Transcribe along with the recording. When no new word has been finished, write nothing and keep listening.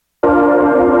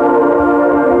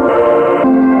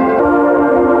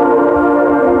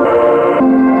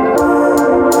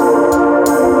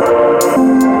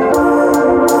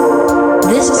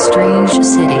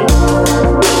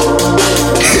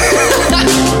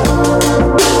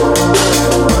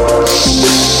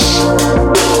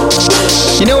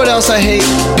I hate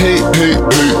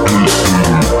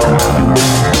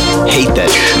that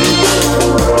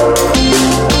shit.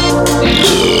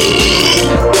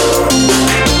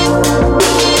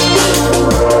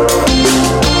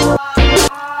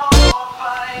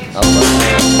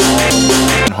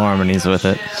 Harmonies with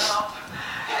it.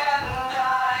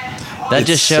 That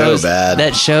just shows so bad.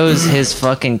 That shows his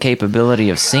fucking capability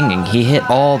of singing. He hit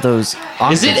all those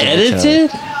octaves. Is it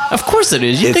edited? Of course it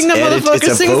is. You think that motherfucker It's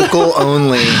a sings that? vocal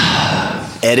only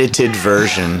edited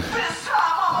version.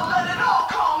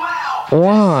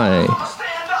 Why?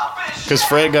 Because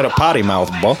Fred got a potty mouth,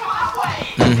 boy.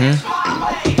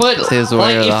 But It's his way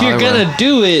like, or the if you're highway. gonna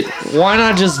do it, why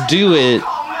not just do it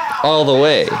all the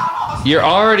way? You're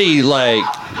already like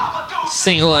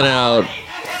singling out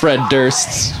Fred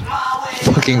Durst's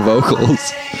fucking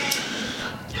vocals.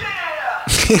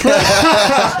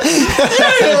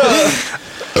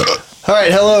 All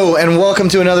right, hello, and welcome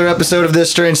to another episode of This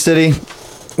Strange City.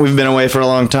 We've been away for a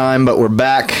long time, but we're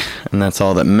back, and that's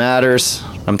all that matters.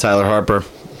 I'm Tyler Harper.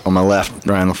 On my left,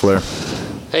 Ryan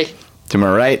LaFleur. Hey. To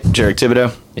my right, Jarek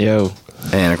Thibodeau. Yo.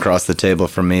 And across the table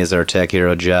from me is our tech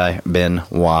hero, Jai Ben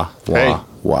Wah. Hey.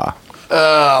 Wah.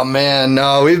 Oh, man,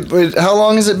 no. How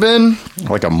long has it been?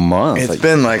 Like a month. It's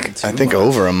been like, I think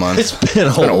over a month. It's been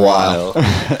a while.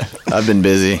 I've been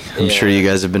busy. I'm Yeah. sure you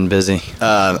guys have been busy.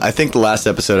 I think the last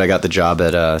episode I got the job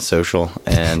at Social,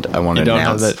 and I want to don't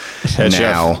have announce that.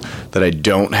 now that I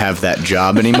don't have that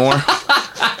job anymore.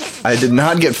 I did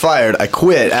not get fired. I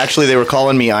quit. Actually, they were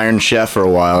calling me Iron Chef for a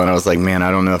while, and I was like, man, I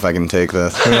don't know if I can take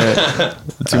this.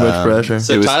 Too much pressure.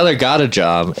 So It was- Tyler got a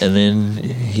job, and then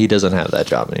he doesn't have that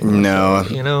job anymore. No.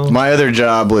 You know? My other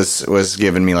job was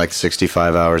giving me like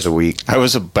 65 hours a week. I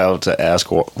was about to ask,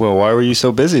 well, why were you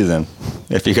so busy then?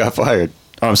 If you got fired.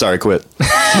 Oh, I'm sorry, quit.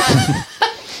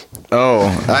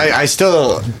 Oh, I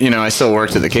still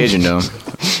worked at the Cajun Dome.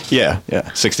 Yeah,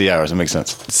 60 hours. That makes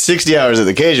sense. 60 hours at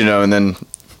the Cajun Dome, and then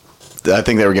I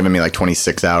think they were giving me like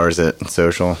 26 hours at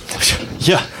Social.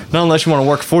 Yeah. Not unless you want to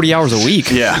work 40 hours a week.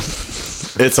 Yeah,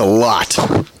 it's a lot.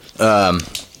 I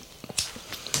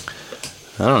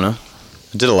don't know.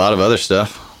 I did a lot of other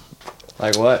stuff.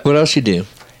 Like what? What else you do?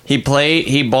 He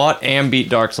bought and beat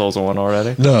Dark Souls 1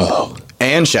 already. No.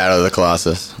 And Shadow of the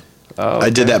Colossus. Oh, I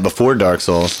did that before Dark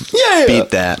Souls. Yeah. Beat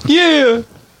that. Yeah.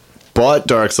 Bought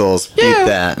Dark Souls. Beat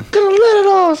that. Gonna let it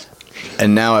off.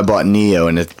 And now I bought Neo,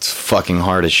 and it's fucking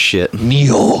hard as shit.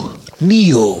 Neo.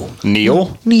 Neil?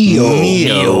 Neo.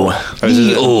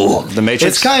 The Matrix?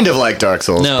 It's kind of like Dark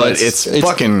Souls, No, but it's it's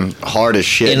fucking hard as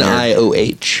shit.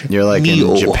 Nioh. You're like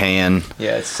Neo. in Japan.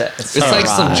 Yeah, it's It's like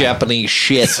some Japanese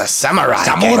shit. It's a samurai.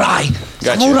 Samurai.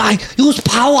 Gotcha. Samurai. Use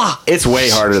power. It's way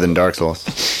harder than Dark Souls.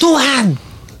 Two hand.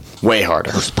 Way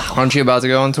harder. Use power. Aren't you about to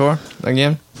go on tour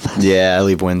again? Yeah, I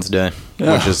leave Wednesday,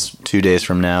 which is 2 days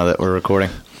from now that we're recording.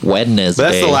 Wednesday.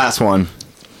 But that's the last one.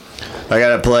 I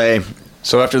gotta play.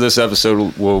 So after this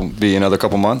episode will be another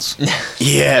couple months?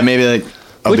 Yeah, maybe like.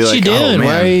 I'll What be you like, doing? Oh, man.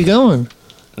 Where are you going?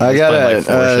 I got playing, like,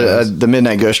 4 shows. the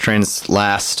Midnight Ghost Train's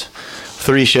last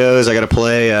 3 shows. I got to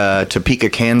play Topeka,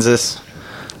 Kansas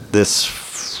this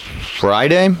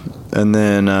Friday, and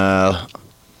then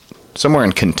somewhere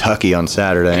in Kentucky on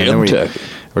Saturday. And then Kentucky.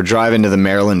 we're driving to the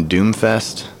Maryland Doom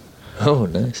Fest, Oh,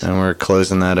 nice. and we're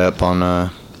closing that up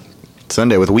on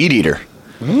Sunday with Weed Eater.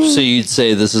 So you'd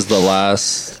say this is the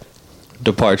last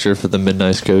departure for the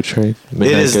Midnight Ghost Train? It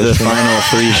is the final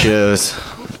 3 shows.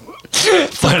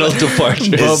 final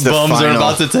departure. It's the Bums are final-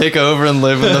 about to take over and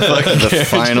live in the fucking The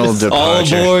final All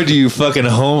departure. aboard, you fucking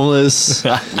homeless.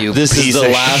 You This is piece the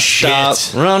of last shit.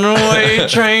 stop. runaway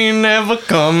train never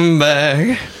come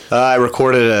back. I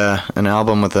recorded an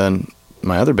album with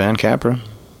my other band, Capra.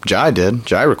 Jai did.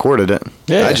 Jai recorded it.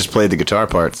 Yeah. I just played the guitar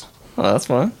parts. Oh, that's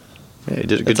fine. Yeah, he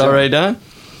did a good It's job. already done?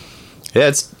 Yeah,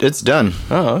 it's done.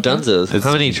 Oh, okay. Dunzos. It's-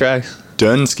 How many tracks?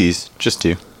 Dunskies, just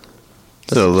 2.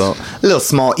 It's a little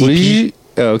small EP. What do you?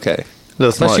 Oh, okay.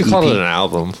 Little small Unless you call EP. it an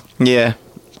album. Yeah,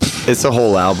 it's a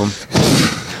whole album.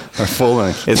 Or full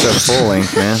length? It's a full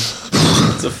length, man.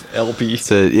 It's a LP.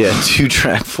 It's a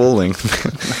 2-track full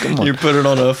length. Come on. You put it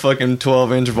on a fucking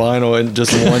 12-inch vinyl and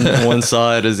just one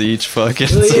side is each fucking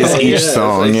It's song. each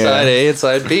song, It's like yeah. side A and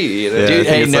side B. You know? Yeah. I Dude, think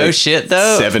hey, it's no like shit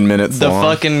though. 7 minutes The long.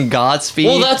 fucking Godspeed.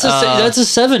 Well, that's a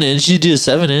 7-inch. You do a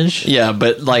 7-inch. Yeah,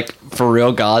 but like for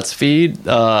real Godspeed,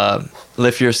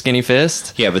 Lift Your Skinny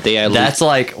Fist. Yeah, but they at That's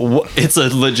like it's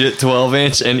a legit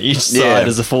 12-inch, and each side Yeah.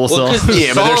 is a full Well, song. 'cause the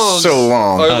Yeah, but they're songs so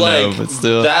long. Are I know, like but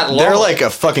still. that long. They're like a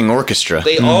fucking orchestra.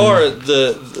 They are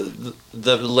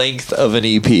the length of an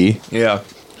EP. Yeah,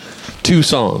 2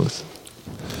 songs.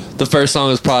 The first song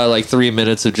was probably like 3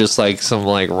 minutes of just like some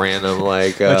like random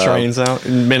like A train sound.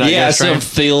 Midnight yeah, Gas Train. some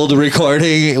field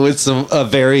recording with some a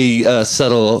very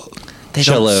subtle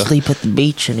cello. sleep at the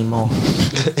beach anymore.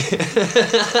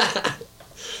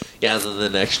 Yeah, then the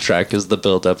next track is the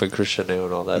build up and crescendo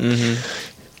and all that.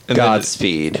 And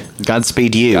Godspeed.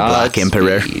 Godspeed you, Black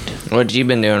Emperor. What you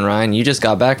been doing, Ryan? You just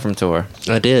got back from tour.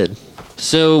 I did.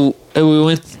 So we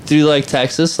went through like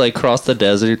Texas, like crossed the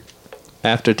desert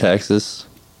after Texas.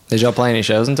 Did y'all play any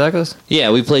shows in Texas?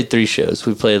 Yeah, we played 3 shows.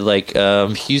 We played like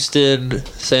Houston,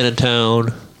 San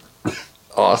Antonio,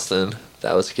 Austin.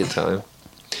 That was a good time.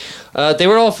 They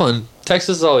were all fun.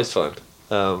 Texas is always fun.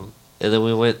 And then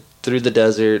we went through the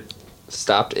desert,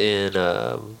 stopped in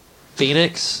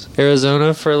Phoenix,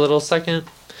 Arizona for a little second.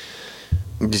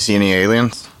 Did you see any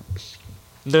aliens?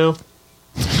 No.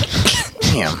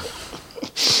 Damn.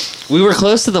 We were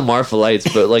close to the Marfa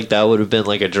Lights, but like that would have been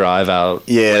like a drive out.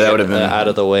 Yeah, like, that would have been out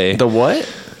of the way. The what?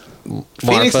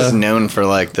 Phoenix Marfa. is known for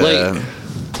like the Like-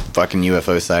 fucking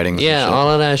UFO sightings. Yeah, and shit. all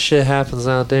of that shit happens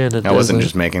out there in the I wasn't desert.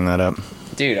 just making that up.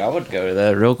 Dude, I would go to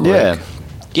that real quick. Yeah.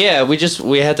 Yeah,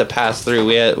 we had to pass through.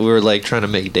 We were like trying to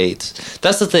make dates.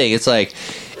 That's the thing. It's like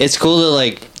it's cool to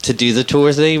like to do the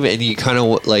tour thing, and you kind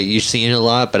of like you're seeing it a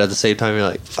lot, but at the same time you're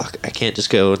like, fuck, I can't just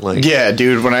go and like. Yeah,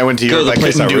 dude. When I went to Go to Europe, the I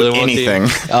place couldn't I do really want to. anything.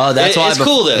 Oh, that's why. It's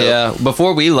cool, though. Yeah.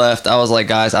 Before we left, I was like,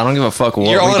 guys, I don't give a fuck what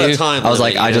You're we on a do. time I was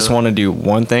limit, like, I you just know? want to do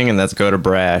one thing, and that's go to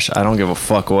Brash. I don't give a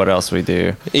fuck what else we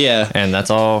do. Yeah, And that's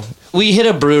all. we hit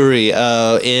a brewery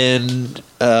in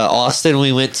Austin.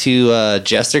 We went to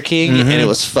Jester King, and it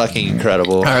was fucking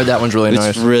incredible. I heard that one's really It's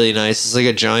nice. really nice. It's like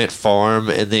a giant farm,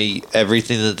 and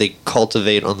everything that they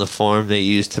cultivate on the farm they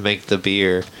use to make the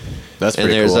beer. That's And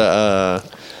pretty there's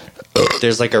cool.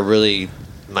 there's like a really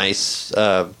nice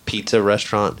pizza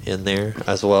restaurant in there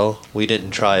as well. We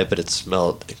didn't try it, but it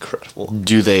smelled incredible.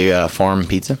 Do they farm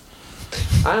pizza?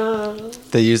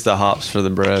 They use the hops for the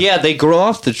bread. Yeah, they grow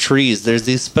off the trees. There's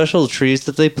these special trees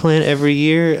that they plant every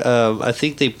year. I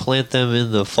think they plant them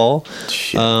in the fall.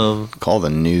 Shit. Call the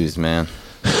news, man.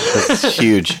 That's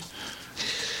huge.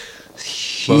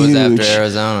 What was after Huge.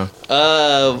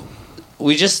 Arizona?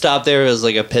 We just stopped there as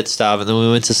like a pit stop, and then we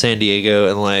went to San Diego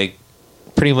and like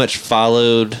pretty much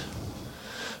followed.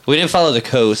 We didn't follow the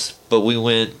coast, but we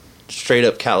went straight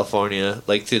up California,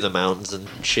 like through the mountains and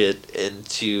shit,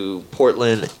 into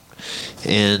Portland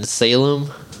and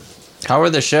Salem. How were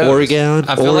the shows? Oregon.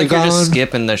 I feel like you're Oregon. just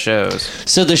skipping the shows.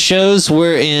 So the shows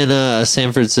were in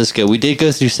San Francisco. We did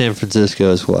go through San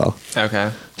Francisco as well. Okay.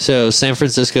 So San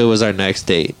Francisco was our next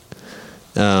date.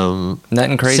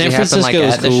 Nothing crazy San happened like Francisco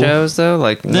was at the cool. shows though.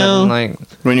 Like No. nothing, like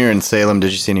When you were in Salem,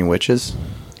 did you see any witches?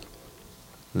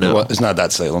 No. Well, it's not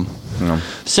that Salem. No.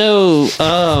 So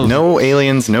No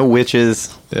aliens, no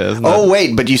witches. yeah, Oh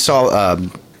wait, but you saw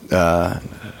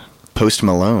Post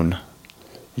Malone.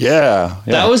 Yeah,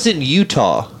 yeah. that was in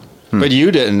Utah. But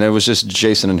you didn't. It was just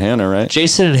Jason and Hannah, right?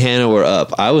 Jason and Hannah were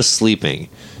up. I was sleeping.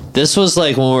 This was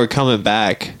like when we were coming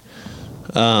back.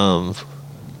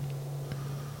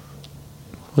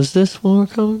 Was this when we were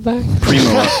coming back?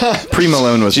 Pre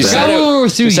Malone was She there. said No, we were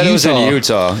through She said it was in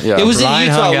Utah. Utah. Yeah. It was Ryan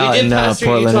in hung Utah. out We did in, pass through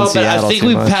Portland and Utah, but I Seattle think too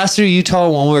we much. passed through Utah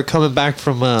when we were coming back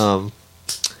from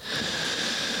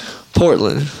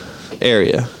Portland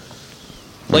area.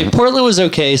 Like Portland was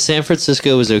okay. San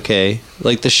Francisco was okay.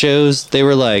 Like the shows, they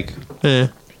were like, eh.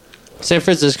 San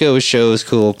Francisco show was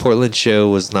cool. Portland show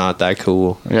was not that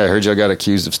cool. Yeah, I heard y'all got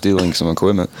accused of stealing some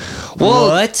equipment. Well,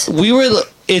 What? we were.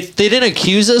 They didn't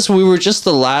accuse us. We were just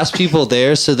the last people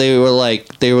there, so they were like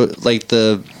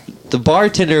the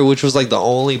bartender, which was like the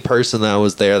only person that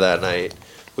was there that night,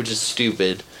 which is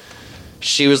stupid.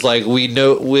 She was like, we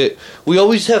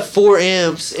always have 4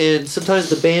 amps, and sometimes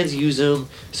the bands use them,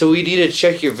 so we need to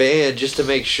check your van just to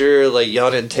make sure like y'all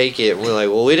didn't take it. And we're like,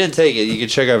 well, we didn't take it. You can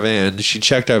check our van. She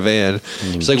checked our van.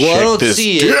 She's like, well, I Check don't this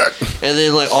see it. And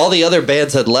then like all the other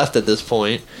bands had left at this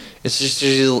point. It's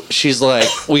just she's like,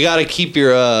 we got to keep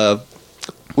your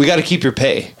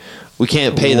pay. We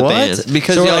can't pay the What? band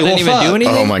Because we're y'all didn't even do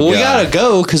anything? Oh my well, we God. gotta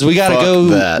go because we gotta Fuck go.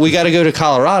 that. We gotta go to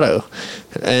Colorado.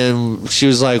 And she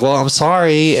was like, well, I'm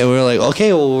sorry. And we were like,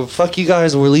 okay, well, fuck you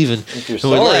guys. We're leaving. If you're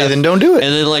sorry, then don't do it.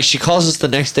 And then like she calls us the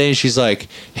next day and she's like,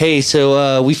 hey,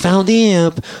 so we found the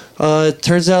amp. It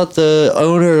turns out the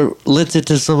owner lent it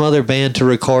to some other band to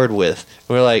record with.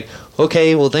 And we're like,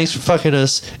 okay, well, thanks for fucking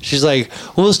us. She's like,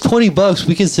 well, it's $20.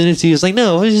 We can send it to you. It's like,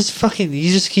 no, it's just fucking, you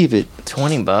just keep it.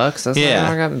 $20? That's Yeah. not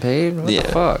how I got paid? What Yeah.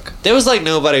 the fuck? There was like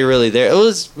nobody really there. It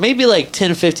was maybe like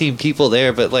 10 or 15 people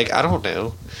there, but like, I don't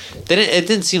know. It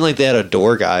didn't seem like they had a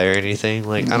door guy or anything.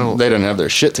 Like, I don't. They didn't have their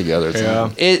shit together. Yeah.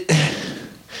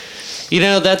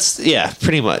 That's, yeah,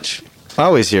 pretty much. I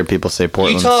always hear people say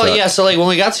Portland. Utah, sucks. yeah. So like when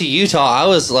we got to Utah, I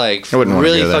was like I wouldn't wanna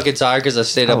really go there. fucking tired because I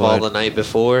stayed up all the night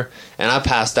before, and I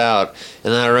passed out.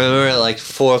 And then I remember at like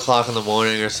 4:00 in the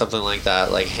morning or something like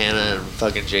that, like Hannah and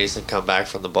fucking Jason come back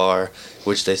from the bar,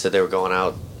 which they said they were going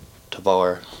out to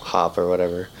bar hop or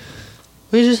whatever.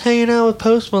 We were just hanging out with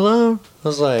Post Malone. I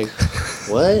was like,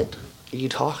 what are you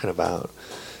talking about?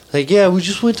 Like, yeah, we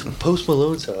just went to Post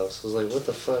Malone's house. I was like, what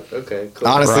the fuck? Okay, cool.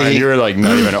 Honestly, Ryan, you're like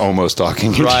not even almost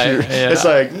talking. Right, yeah. It's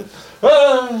like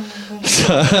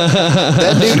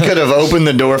that dude could have opened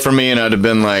the door for me, and I'd have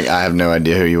been like, I have no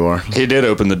idea who you are. he did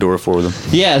open the door for them.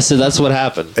 Yeah, so that's what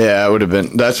happened. Yeah, I would have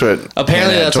been. That's what Apparently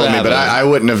Hannah that's told what me, but happened. I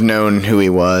wouldn't have known who he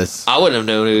was. I wouldn't have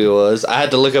known who he was. I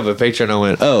had to look up a picture and I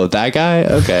went, oh, that guy?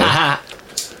 Okay.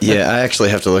 Yeah, I actually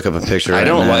have to look up a picture. I right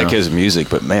don't now. like his music,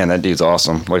 but man, that dude's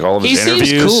awesome. Like all of his He interviews.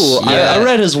 seems cool. Yeah. I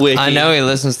read his wiki. I know he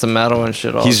listens to metal and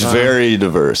shit all He's the time. very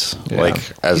diverse. Yeah. Like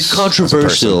as He's as a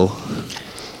controversial. person.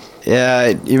 Yeah,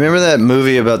 you remember that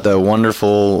movie about the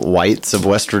wonderful whites of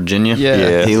West Virginia? Yeah.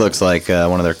 Yeah. He looks like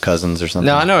one of their cousins or something.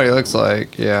 No, I know what he looks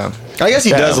like. Yeah. I guess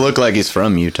he Yeah. does look like he's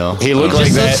from Utah. He looks He like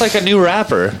just that. looks like a new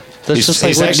rapper. That's he's just like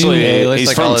he's what actually new, Yeah, he looks he's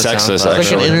like from all his Texas. SoundCloud. like an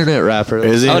Actually, internet rapper.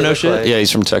 Is he? Oh, no shit. yeah, he's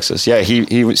from Texas. Yeah,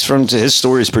 he was from. His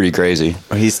story's pretty crazy.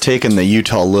 He's taken the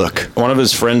Utah look. One of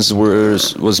his friends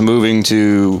was moving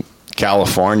to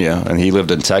California, and he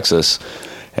lived in Texas.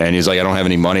 And he's like, I don't have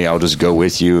any money. I'll just go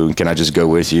with you. Can I just go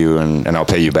with you and I'll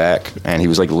pay you back? And he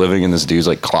was like living in this dude's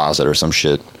like closet or some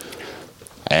shit.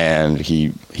 And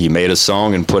he made a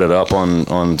song and put it up on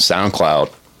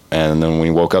SoundCloud. And then when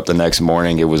he woke up the next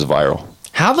morning, it was viral.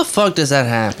 How the fuck does that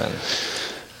happen?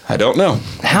 I don't know.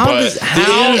 How But does the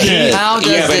how, internet- how does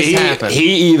yeah, but this happen?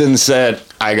 He even said,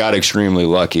 I got extremely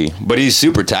lucky. But he's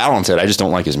super talented. I just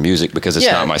don't like his music because it's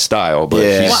Yeah. not my style. But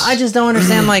Yeah. he's, Well, I just don't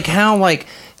understand, like, how, like,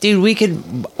 dude, we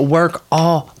could work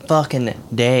all fucking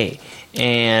day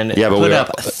and Yeah, but put we're-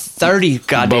 up 30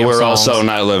 goddamn but we're songs. also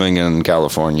not living in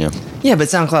California. Yeah, but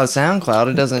SoundCloud,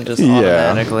 it doesn't just Yeah.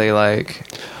 automatically, like...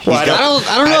 Well, I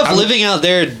don't know if I'm- living out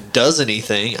there does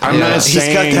anything. I'm not He's got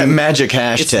saying- that magic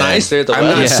hashtag. It's nice there at the I'm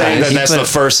not weather. saying that he that's put- the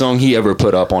first song he ever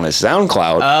put up on his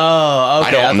SoundCloud. Oh, okay.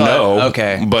 I don't thought- know.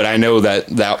 Okay. But I know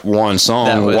that one song,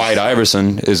 That was- White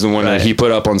Iverson, is the one Right. that he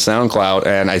put up on SoundCloud.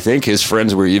 And I think his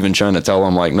friends were even trying to tell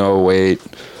him, like, no, wait,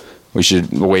 we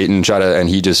should wait and try to. And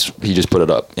he just put it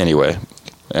up anyway.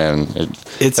 And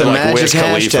It's and a like magic Wiz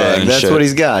Khalifa hashtag. and That's shit. what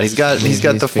he's got. He's got the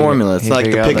figured- formula. It's he like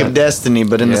the figured pick out of that. destiny,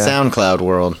 but in the Yeah. SoundCloud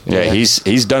world. Yeah, he's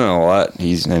done a lot.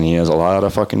 And he has a lot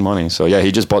of fucking money. So yeah,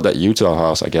 he just bought that Utah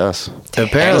house, I guess.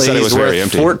 Apparently, said it he's was very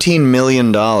worth empty. $14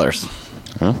 million.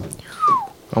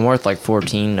 I'm worth, like,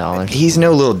 $14. He's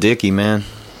no Lil Dicky, man.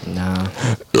 Nah.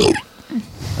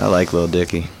 I like Lil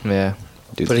Dicky. Yeah.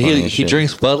 Dude's But funny he as shit.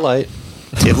 drinks Bud Light.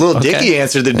 If Lil Dicky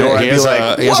answered the door, he I'd be has,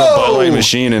 like, he has a Bud Light "Whoa!"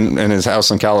 machine in his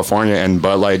house in California, and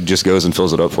Bud Light just goes and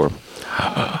fills it up for him.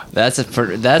 That's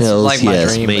Hells like my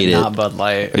yes, dream, made but it. not Bud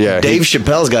Light. Yeah, Dave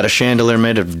Chappelle's got a chandelier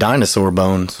made of dinosaur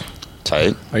bones.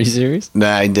 tight. Are you serious?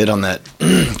 Nah, he did on that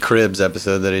Cribs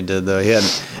episode that he did, though. And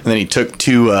then he took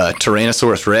two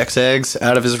Tyrannosaurus Rex eggs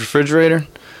out of his refrigerator.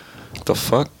 What the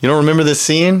fuck? You don't remember this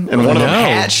scene? And one of them No.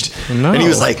 hatched. No. And he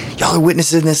was like, y'all are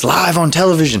witnessing this live on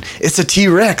television. It's a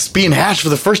T-Rex being hatched for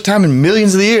the first time in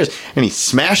millions of years. And he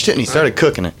smashed it and he started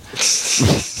cooking it.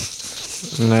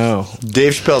 No.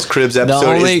 Dave Chappelle's Cribs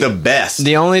episode is the best.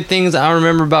 The only things I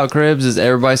remember about Cribs is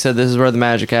everybody said this is where the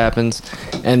magic happens.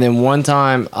 And then one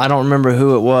time, I don't remember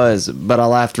who it was, but I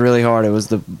laughed really hard. It was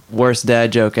the worst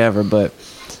dad joke ever, but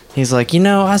he's like,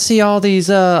 I see all these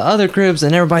other Cribs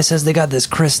and everybody says they got this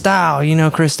Cristal,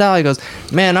 Cristal. He goes,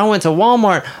 man, I went to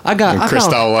Walmart. I found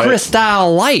Cristal Light.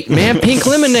 Cristal Light, man, pink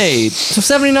lemonade,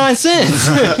 79 cents.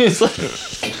 It's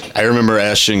like, I remember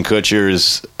Ashton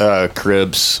Kutcher's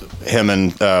Cribs. Him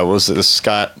and was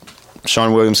it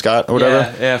Sean William Scott or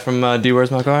whatever? yeah, from Dude,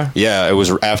 Where's My Car? Yeah, it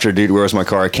was after Dude, Where's My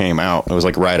Car came out. It was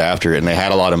like right after it, and they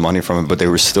had a lot of money from it, but they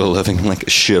were still living in like a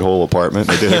shithole apartment.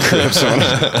 They did a Cribs on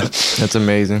it. That's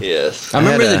amazing. Yes. I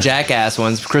remember had the a- Jackass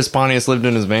ones. Chris Pontius lived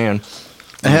in his van.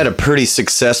 I had a pretty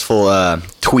successful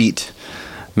tweet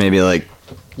maybe like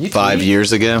 5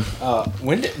 years ago.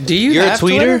 When do you You're a have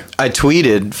tweeter? Twitter? I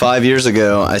tweeted 5 years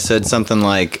ago. I said something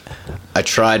like, I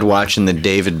tried watching the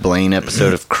David Blaine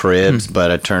episode of Cribs,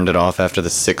 but I turned it off after the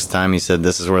 6th time he said,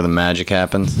 this is where the magic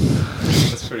happens.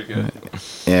 That's pretty good.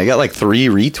 Yeah, I got like 3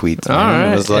 retweets. All man.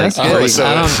 right. It was like That's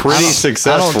good. pretty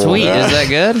successful. I don't tweet. Yeah. Is that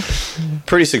good?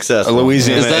 Pretty successful.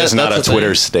 Louisiana Is is not a that's the Twitter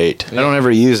thing? state. I don't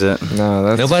ever use it. No,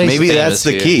 that's Nobody's Maybe famous that's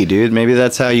the here. key, dude. Maybe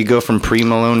that's how you go from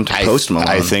pre-Malone to post-Malone.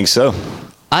 I think so.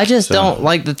 I just don't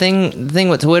like the thing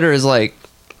with Twitter is like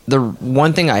the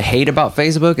one thing I hate about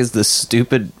Facebook is the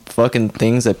stupid fucking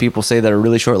things that people say that are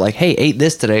really short, like, hey, ate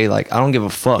this today. Like, I don't give a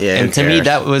fuck. Yeah, who and to me, cares?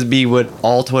 that would be what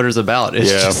all Twitter's about. It's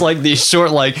Yeah. just like these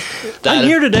short, like, That I'm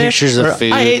here today. pictures of or,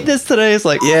 food. I ate this today. It's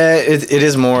like, Yeah, it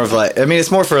is more of like, I mean,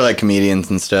 it's more for like comedians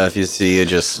and stuff. You see, it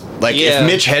just like Yeah. if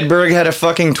Mitch Hedberg had a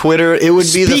fucking Twitter, it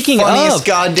would be Speaking the funniest of,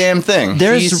 goddamn thing.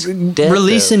 there's He's dead,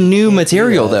 releasing though. new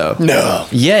material though. No.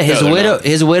 Yeah, his No, they're widow. not.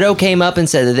 His widow came up and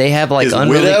said that they have like His unrele-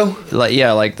 widow? like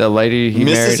yeah, like the lady he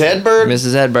Mrs. married. Hedberg?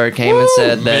 Mrs. Hedberg came and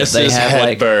said that they Mrs. have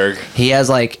Hedberg. like he has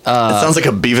like It sounds like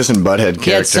a Beavis and Butthead character.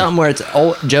 he had something where it's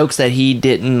old jokes that he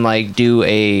didn't like do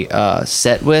a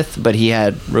set with, but he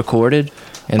had recorded.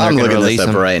 And they're I'm gonna looking this release up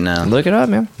them. right now. Look it up,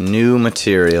 man. New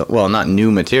material. Well, not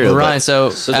new material. Ryan, so,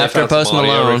 So they after found some Post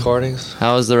audio Malone, recordings.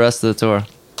 how was the rest of the tour?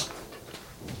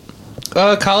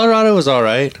 Colorado was all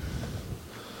right.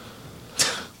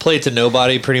 Played to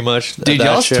nobody pretty much. at Dude, that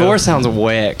y'all's show. tour sounds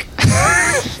whack.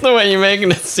 The way you're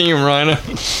making it seem, Rhino.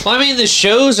 Well, I mean, the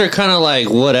shows are kind of like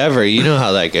whatever. You know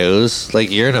how that goes. Like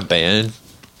you're in a band.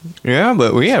 Yeah,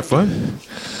 but we had fun.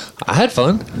 I had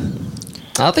fun.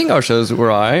 I think our shows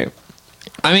were alright.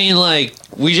 I mean, like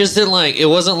we just didn't like. It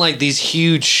wasn't like these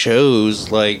huge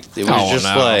shows. Like it was Oh, just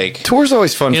no. like Tour's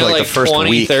always fun you for know, like, like the first 20,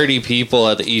 week. 30 people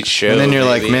at each show. And then you're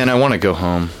like, maybe. man, I want to go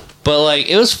home. But like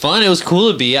it was fun. It was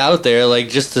cool to be out there, like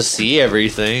just to see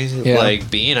everything. Yeah. Like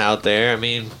being out there. I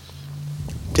mean,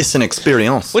 It's an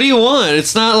experience. what do you want?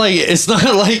 It's not like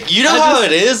you know how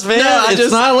it is, man. No, I it's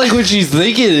just- not like what you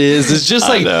think it is. It's just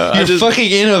like know. you're fucking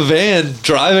in a van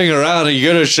driving around and you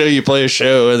go to a show, you play a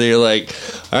show, and then you're like,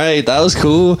 all right, that was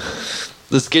cool.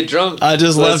 Let's get drunk. I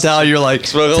just Let's loved how you're like,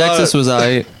 smoke a Texas lot. was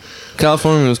alright.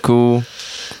 California was cool.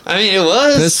 I mean, it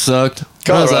was. This sucked.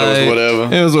 Colorado was alright.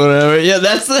 whatever. It was whatever. Yeah,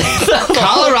 that's the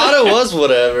Colorado was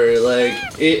whatever. Like,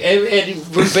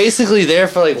 and we're basically there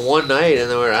for like one night, and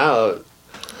then we're out.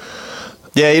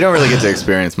 Yeah, you don't really get to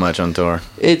experience much on tour.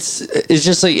 It's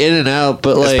just like in and out,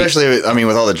 but like Especially, I mean,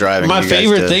 with all the driving. my you guys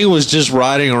favorite did. thing was just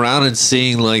riding around and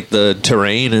seeing like the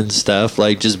terrain and stuff.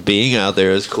 Like just being out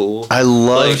there is cool. I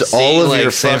loved Like, seeing, all of like,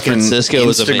 your San fucking Francisco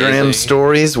was Instagram amazing.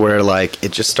 stories where like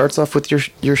it just starts off with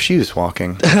your shoes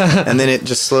walking, and then it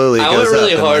just slowly. I goes went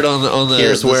really up and, hard like, on the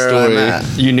Here's the where story. I'm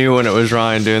at. You knew when it was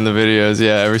Ryan doing the videos,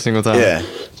 yeah, every single time. Yeah,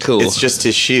 Cool. It's just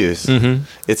his shoes. Mhm.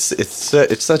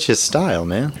 It's such his style,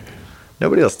 man.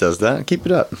 Nobody else does that. Keep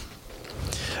it up.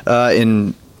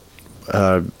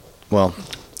 Well,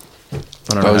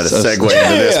 I don't know how to segue into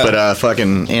this, but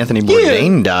fucking Anthony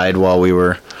Bourdain died while we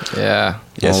were Yeah.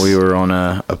 while we were on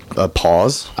a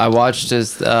pause. I watched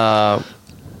his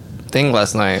thing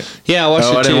last night. Yeah, I watched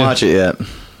Oh, it I didn't too. watch it yet.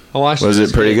 I watched Was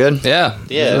it pretty good? Yeah.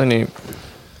 Yeah. It was really neat.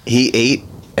 He ate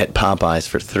at Popeyes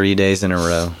for 3 days in a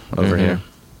row over here.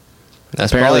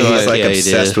 That's Apparently, probably he's what, like yeah, he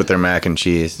obsessed did. with their mac and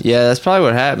cheese. yeah, that's probably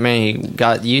what happened, man. He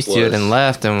got used to it Was. and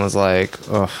left and was like,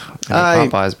 "Oh, I-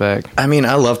 Popeye's back." I mean,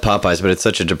 I love Popeyes, but it's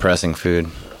such a depressing food.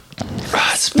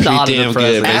 It's pretty Not damn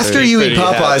depressing. good. After you eat Pretty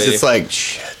Popeyes, happy. it's like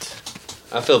shit.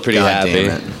 I feel pretty God happy.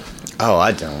 damn it. Oh,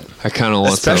 I don't. I kind of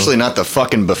want Especially not the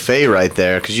fucking buffet right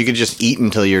there, because you could just eat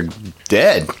until you're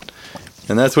dead.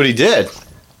 And that's what he did.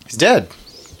 He's dead.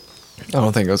 I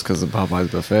don't think it was because of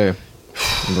Popeye's buffet.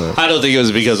 But I don't think it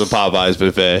was because of Popeye's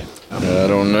buffet. I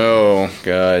don't know,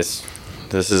 guys.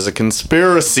 This is a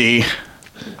conspiracy.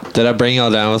 Did I bring y'all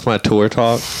down with my tour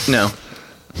talk? No.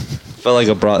 Felt like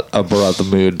I brought the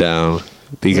mood down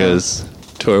because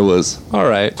tour was all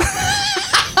right.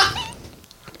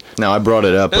 No, I brought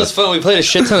it up. It was With, fun. We played a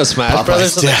shit ton of Smash Popeye's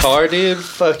Brothers in the death. car, dude.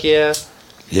 Fuck yeah.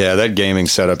 Yeah, that gaming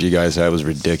setup you guys had was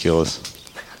ridiculous.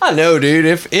 I know, dude.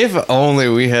 If only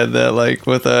we had that like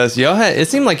with us. Y'all had. It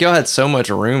seemed like y'all had so much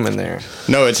room in there.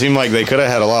 No, it seemed like they could have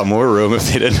had a lot more room if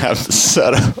they didn't have the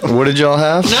setup. what did y'all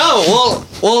have? No,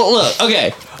 well, look,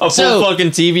 okay. A So- full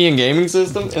fucking TV and gaming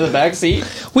system in the back seat.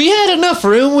 We had enough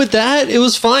room with that. It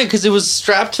was fine because it was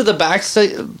strapped to the back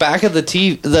of the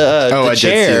the Oh, the I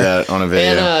chair. did see that on a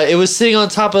video. And it was sitting on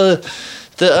top of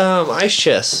the ice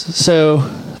chest. So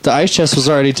the ice chest was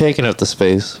already taking up the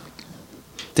space.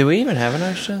 Did we even have an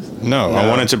ice chest? No, I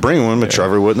wanted to bring one, but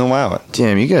Trevor wouldn't allow it.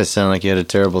 Damn, you guys sound like you had a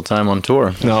terrible time on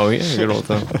tour. No, we had a good old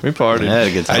time. We partied. I had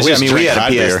a good time. I I just mean, we drank had a hot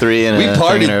beer. PS3 and We a thing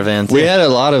partied. in our van. We too. had a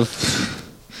lot of.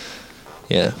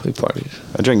 Yeah, we partied.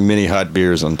 I drank mini hot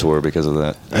beers on tour because of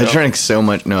that. I drank so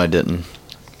much. No, I didn't.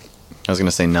 I was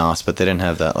gonna say Nos, but they didn't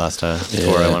have that last time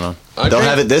before I went on. They'll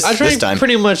have it this I drank time.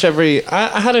 pretty much every.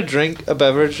 I had a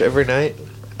beverage every night.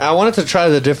 I wanted to try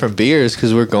the different beers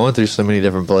because we're going through so many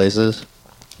different places.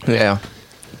 Yeah.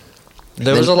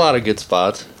 There was a lot of good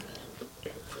spots.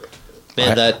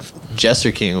 Man, that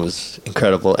Jester King was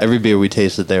incredible. Every beer we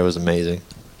tasted there was amazing.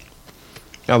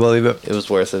 I believe it. It was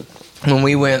worth it. When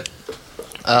we went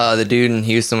The dude in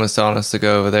Houston was telling us to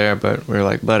go over there, but we were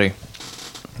like, buddy,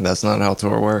 that's not how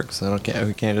tour works. We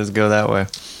can't just go that way.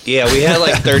 Yeah, we had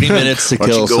like 30 minutes to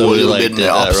kill, so we like did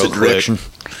that real quick.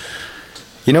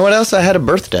 You know what else? I had a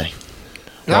birthday.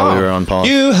 While we were on pause.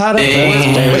 You had a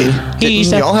birthday.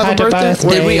 Didn't y'all have a birthday?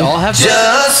 Did we all have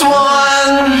Just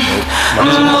one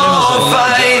more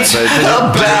fight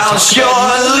about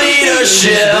your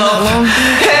leadership,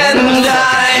 and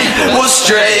I will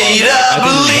straight up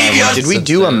leave you. Did we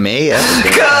do a May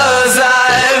episode? Cause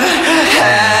I've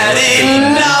had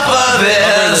enough of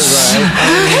this,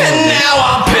 and now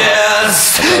I'm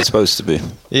pissed. It's supposed to be.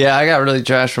 Yeah, I got really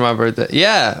trashed for my birthday.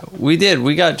 Yeah, we did.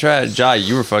 We got trashed. Jai,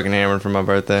 you were fucking hammered for my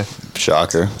birthday.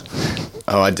 Shocker.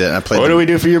 Oh, I did. I played. What do we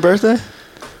do for your birthday?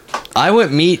 I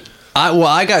went meet.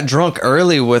 I got drunk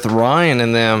early with Ryan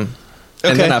and them,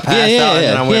 and then I passed out, and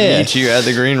then I went meet you at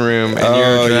the green room. And you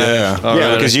were trashed already.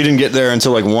 Yeah, because you didn't get there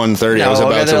until like 1:30. No, I was I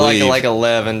about got there to like leave. like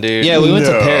 11, dude. Yeah, we went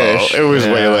to Parrish. It was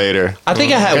way later. I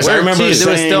think I had Because work I remember too. It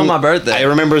was still my birthday. I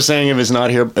remember saying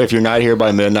if you're not here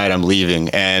by midnight, I'm leaving.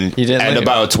 And You didn't at leave.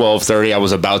 about 12:30, I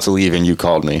was about to leave, and you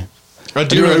called me. I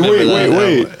do You're like, remember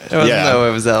wait. It wasn't, Yeah. No,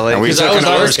 it was that late. And we Because took it was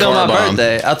an hour's still my car bomb.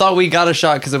 birthday. I thought we got a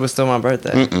shot because it was still my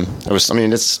birthday. It was. I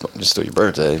mean, it's still your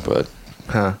birthday, but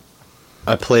Huh.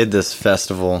 I played this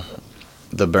festival,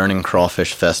 the Burning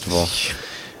Crawfish Festival,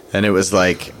 and it was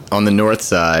like on the north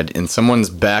side in someone's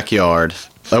backyard.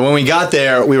 Like when we got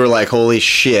there, we were like, "Holy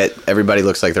shit! Everybody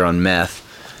looks like they're on meth."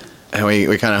 And we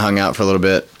kind of hung out for a little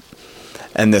bit,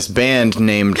 and this band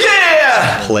named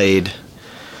played,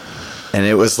 and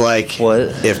it was like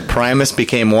if Primus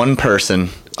became one person,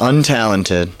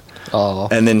 untalented. Oh.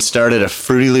 And then started a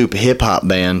Fruity Loop hip hop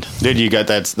band. dude, you got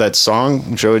that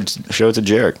song? Show it to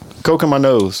Jarek. Coke in my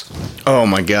nose. Oh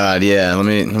my god, yeah. Let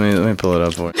me pull it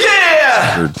up for you.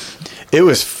 Yeah! It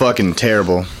was fucking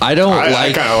terrible. I don't I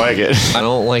like. kind of like it. I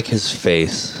don't like his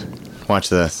face. Watch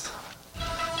this.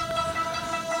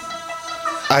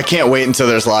 I can't wait until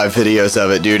there's live videos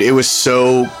of it, dude. It was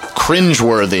so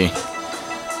cringeworthy.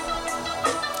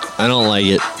 I don't like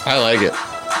it. I like it.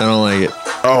 I don't like it.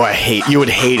 Oh, you would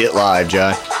hate it live,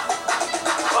 Jai.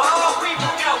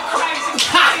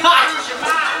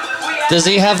 Does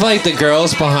he have like the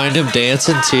girls behind him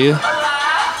dancing too?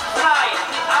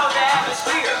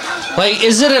 Like,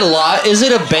 is it a lot? Is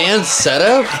it a band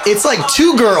setup? It's like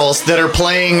two girls that are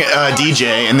playing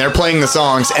DJ, and they're playing the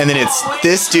songs, and then it's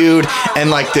this dude and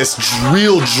like this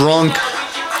real drunk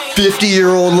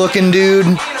 50-year-old looking dude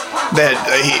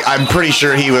that I'm pretty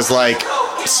sure he was like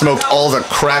smoked all the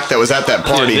crack that was at that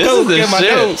party. This is the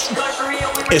shit.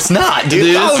 It's not,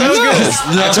 dude. Oh,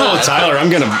 no. I told Tyler I'm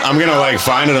gonna like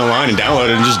find it online and download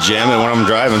it and just jam it when I'm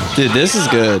driving. Dude, this is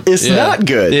good. It's not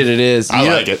good. Dude, it is. I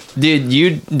like it. Did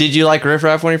you like Riff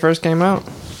Raff when he first came out?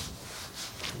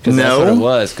 That's No. what it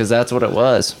was. Because that's what it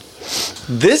was.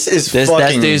 This is That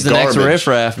fucking dude's the garbage. next Riff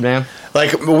Raff, man.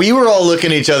 Like we were all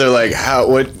looking at each other like,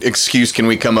 what excuse can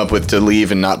we come up with to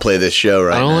leave and not play this show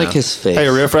right I now? don't like his face. Hey,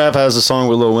 Riff Raff has a song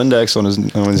with Lil Windex on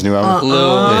his new album. Lil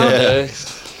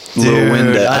Lil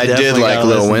Windex. I I did definitely like gotta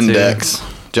Lil listen to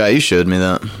Windex. Jai, you showed me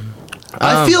that.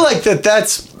 I feel like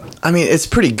that's. I mean, it's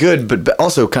pretty good, but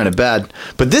also kind of bad.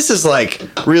 But this is like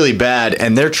really bad,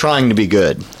 and they're trying to be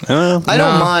good. I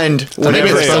don't mind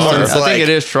whenever they someone's I like, think it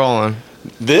is trolling.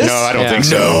 this. No, I don't Yeah. think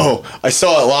so. No, I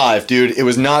saw it live, dude. It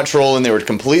was not trolling. They were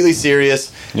completely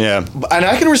serious. Yeah. And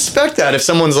I can respect that if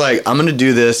someone's like, I'm going to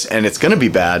do this and it's going to be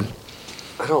bad.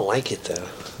 I don't like it though.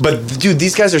 But, dude,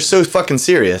 these guys are so fucking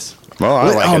serious. Well, I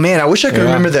like oh, it. man, I wish I could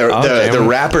Yeah. remember I'll the jam it.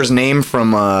 rapper's name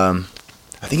from, I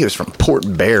think it was from Port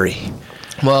Barry.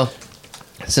 Well,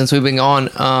 since we've been gone,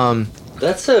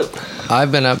 That's a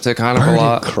I've been up to kind of a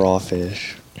lot.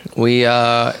 crawfish. We,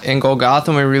 in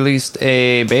Golgotha, we released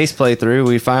a bass playthrough.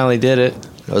 We finally did it.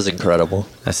 That was incredible.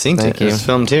 I seen Thank it. you. It was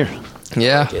filmed here.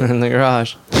 Yeah, in the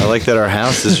garage. I like that our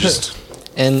house is just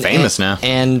And famous now.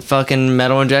 And fucking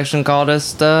Metal Injection called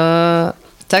us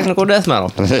technical death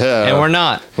metal. Yeah. And we're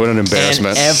not. What an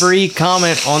embarrassment. And every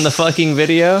comment on the fucking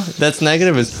video that's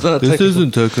negative is this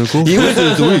isn't technical.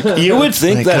 You would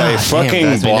think Like, that God a damn, fucking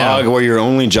that's me blog now. where your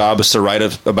only job is to write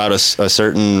about a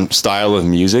certain style of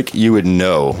music, you would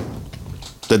know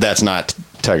that that's not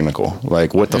technical.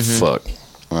 Like, what the fuck?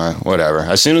 Whatever.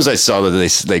 As soon as I saw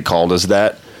that they called us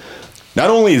that, not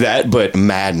only that, but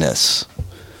madness.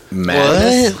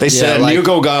 Madness. They said like- New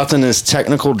Golgothan is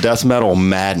technical death metal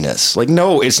madness. Like,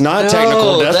 no, it's not No,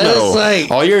 technical death that is metal. like-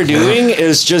 All you're doing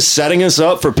is just setting us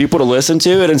up for people to listen to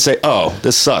it and say, "Oh,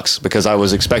 this sucks," because I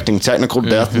was expecting technical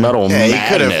death metal Yeah, he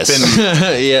could have madness.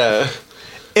 been. Yeah.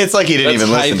 It's like he didn't That's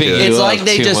even listen to hyping it. you It's up like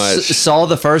they too just much. saw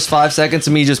the first 5 seconds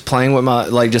of me just playing with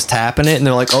my just tapping it, and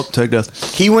they're like, "Oh, Tech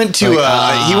Death." He went to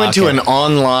okay. an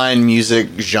online music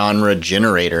genre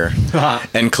generator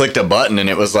and clicked a button, and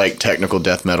it was like technical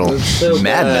death metal so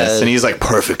madness. bad. And he's like,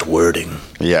 perfect wording.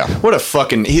 Yeah. What a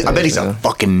fucking! I bet he's a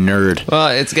fucking nerd. Well,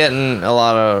 it's getting a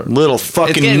lot of Little it's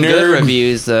fucking getting good nerd.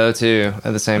 reviews though too.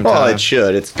 At the same Well, time, it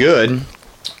should. It's good.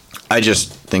 I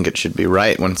just think it should be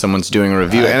right when someone's doing a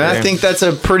review, and I agree. think that's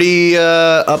a pretty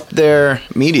up there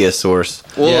media source.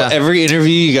 Well, Yeah. every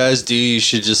interview you guys do, you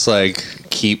should just like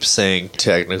keep saying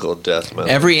technical death metal.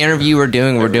 every interview we're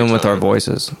doing with our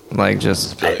voices, like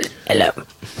just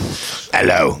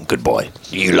Hello, good boy.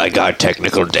 You like our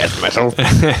technical death metal?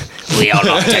 We all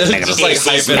know technical just like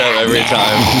hype it up every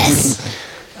time.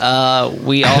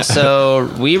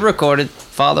 we recorded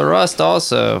Father Rust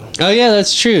also. Oh yeah,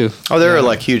 that's true. Oh, they're a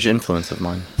like huge influence of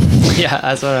mine. Yeah,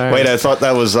 that's what I heard. Wait, I thought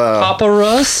that was. Papa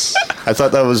Russ. I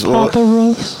thought that was. What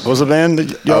Russ. was the band?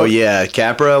 That Oh yeah,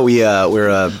 Capra.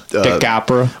 The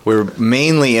Capra. we're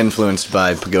mainly influenced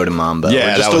by Pagoda Mambo.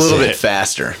 Yeah, We're just that a was little it. bit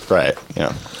faster. Right.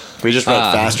 Yeah. We just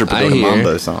wrote faster I Pagoda hear.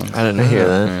 Mambo songs. I didn't hear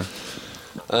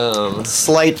that.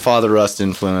 Slight Father Rust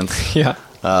influence. Yeah.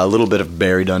 A little bit of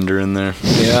Buried Under in there.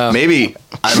 Yeah. Maybe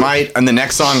I might on the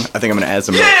next song. I think I'm gonna add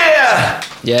some.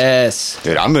 Yes.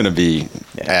 Dude, I'm gonna be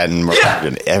adding more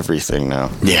in everything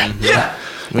now. Yeah.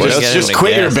 We Let's get just into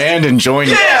quit your guests. band and join.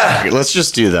 Yeah. Let's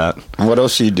just do that. What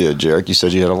else you did, Jarek? You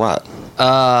said you had a lot.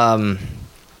 I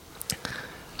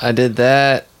did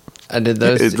that. I did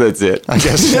those. That's it. I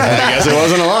guess. I guess it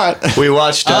wasn't a lot. We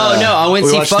watched. Oh no! I went we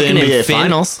to see watched the fucking NBA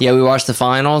Finals. Yeah, we watched the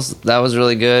finals. That was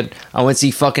really good. I went to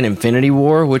see fucking Infinity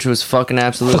War, which was fucking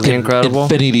absolutely incredible.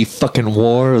 Infinity fucking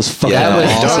War was fucking That was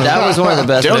awesome. that was one of the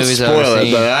best Don't movies I've spoil ever it,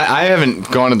 seen. but I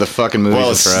haven't gone to the fucking movies Well,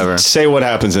 in forever. say what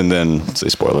happens and then say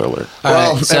spoiler alert. All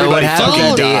Well, right, so everybody what fucking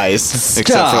happened? dies,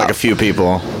 except for like a few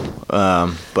people.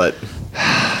 But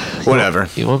whatever.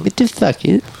 You want me to fuck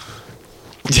it?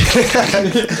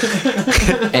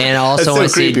 And I also That's so went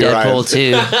to see creepy, Deadpool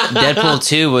 2. Deadpool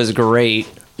 2 was great.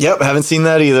 Yep, haven't seen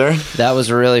that either. That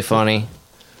was really funny.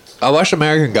 I watched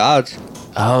American Gods.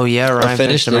 Oh yeah, Ryan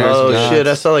finished it. American Oh Gods. shit!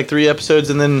 I saw like 3 episodes,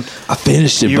 and then I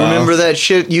finished it. you remember that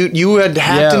shit? You had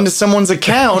hacked Yeah. into someone's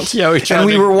account, Yeah, we tried and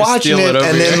we to were watching steal it, it over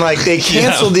and then here. like they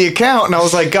canceled the account, and I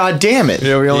was like, God damn it!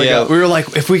 Yeah, we Yeah. we were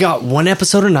like, if we got one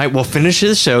episode a night, we'll finish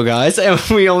this show, guys. And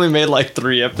we only made like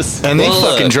 3 episodes. And they Well,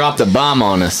 fucking look. dropped a bomb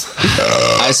on us.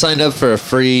 I signed up for a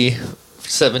free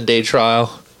 7-day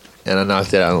trial, and I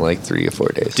knocked it out in like 3 or 4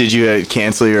 days. Did you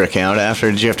cancel your account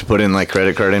after? Did you have to put in like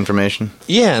credit card information?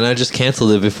 Yeah, and I just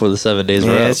canceled it before the 7 days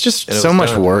were Yeah, up. it's just and it so was much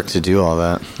done. work to do all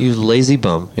that. You lazy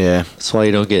bum. Yeah. That's why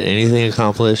you don't get anything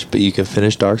accomplished, but you can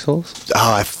finish Dark Souls.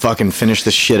 Oh, I fucking finished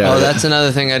the shit out Oh, of that's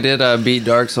another thing I did. I beat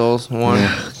Dark Souls 1.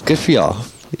 Good for y'all.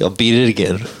 Y'all beat it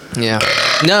again. Yeah.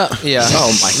 No, yeah.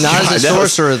 Oh my Not God, as a that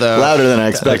was sorcerer, though. Louder than I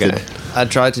expected. Okay. I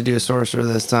tried to do a sorcerer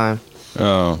this time.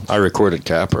 Oh, I recorded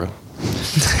Capra.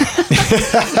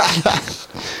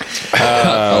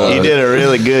 You did a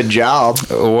really good job.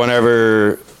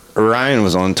 Whenever Ryan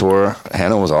was on tour,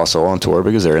 Hannah was also on tour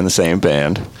because they're in the same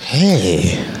band.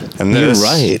 Hey. And You're this,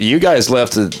 right. You guys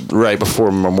left it right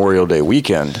before Memorial Day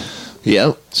weekend.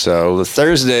 Yep. So the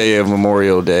Thursday of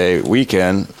Memorial Day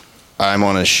weekend, I'm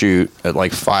on a shoot at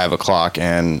like 5 o'clock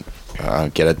and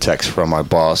get a text from my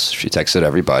boss. She texted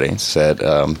everybody and said,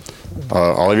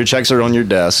 all of your checks are on your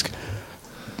desk.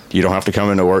 You don't have to come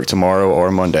into work tomorrow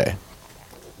or Monday.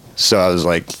 So I was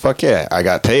like, fuck yeah, I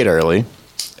got paid early.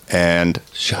 And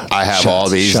I have all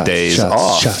these days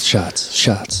off.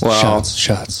 Shots. Well,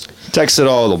 Shots. Texted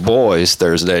all the boys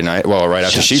Thursday night. Well, right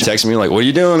after she texted me, like, what are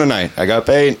you doing tonight? I got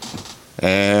paid.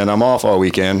 And I'm off all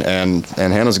weekend. And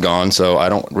Hannah's gone, so I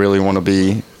don't really want to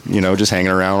be, just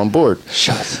hanging around on board.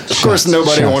 Shots. Of course,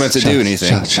 nobody wanted to do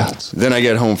anything. Shots. Then I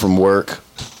get home from work,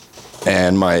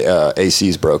 and my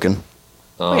AC's broken.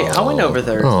 Wait, I went over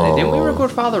Thursday. Didn't we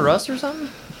record Father Rust or something?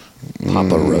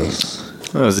 Papa Rose.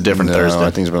 It was a different No, Thursday.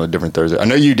 I think it's really different Thursday. I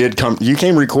know you did come. You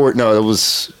came record. No, it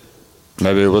was.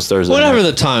 Maybe it was Thursday. Whatever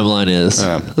night. the timeline is.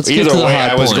 Let's get Either to the way, high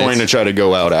I was points. going to try to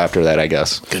go out after that, I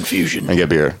guess, Confusion. and get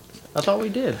beer. I thought we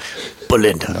did.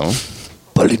 Belinda. No.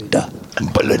 Belinda.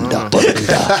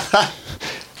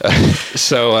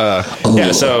 So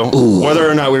yeah. So whether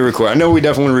or not we record, I know we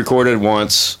definitely recorded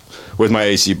once with my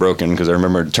AC broken because I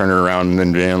remember turning around and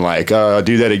then being like,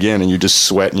 "Do that again," and you just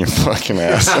sweating your fucking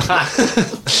ass.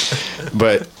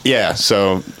 But yeah,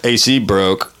 so AC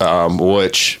broke,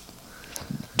 which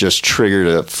just triggered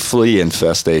a flea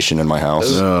infestation in my house.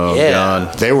 Oh Yeah.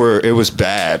 God. It was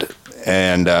bad.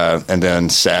 And then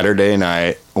Saturday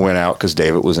night went out because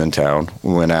David was in town.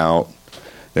 We went out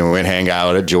Then we went hang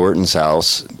out at Jordan's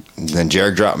house. Then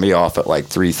Jared dropped me off at like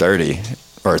 3:30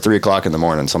 or 3 o'clock in the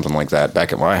morning, something like that,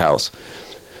 back at my house.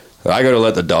 I go to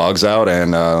let the dogs out,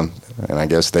 and I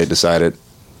guess they decided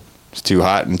it's too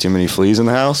hot and too many fleas in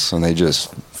the house, and they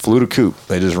just flew to coop.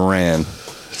 They just ran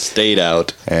Stayed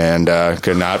out. and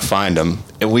could not find them.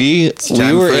 And we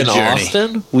time were for a in journey.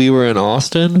 Austin. We were in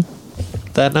Austin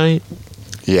that night.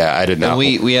 Yeah, I did not.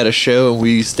 And we had a show, and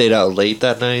we stayed out late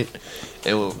that night.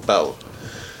 And about,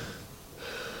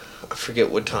 I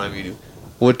forget what time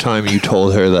you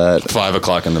told her that. 5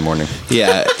 o'clock in the morning.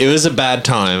 Yeah, it was a bad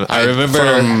time. I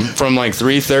remember from like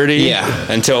 3:30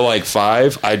 Yeah. until like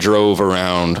 5. I drove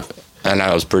around, and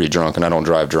I was pretty drunk, and I don't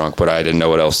drive drunk, but I didn't know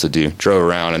what else to do. Drove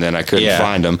around, and then I couldn't Yeah.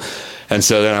 find them. And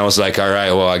so then I was like, all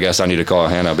right, well, I guess I need to call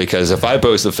Hannah, because if I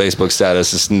post a Facebook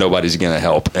status, nobody's going to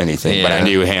help anything. But I Yeah.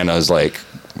 knew Hannah's like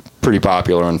pretty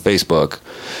popular on Facebook.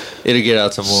 it'll get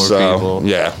out to more So, people.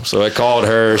 yeah. So I called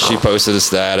her. She posted a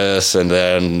status, and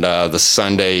then the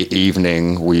Sunday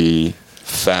evening we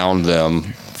found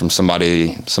them from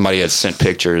somebody. Somebody had sent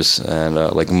pictures and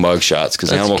like mug shots, because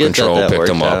That's Animal good that Control that picked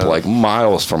them worked up out. like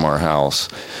miles from our house.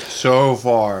 So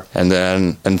far. And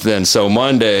then so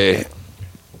Monday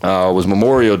was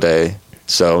Memorial Day,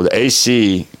 so the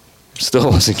AC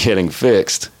still wasn't getting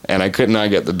fixed, and I could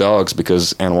not get the dogs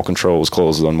because Animal Control was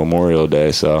closed on Memorial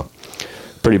Day. So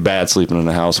pretty bad sleeping in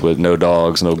the house with no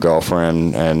dogs, no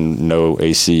girlfriend, and no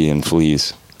AC and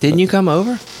fleas. Didn't you come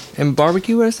over and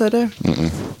barbecue with us that day?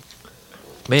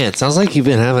 Man, it sounds like you've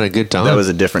been having a good time. That was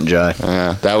a different Jai.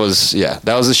 That was a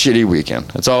shitty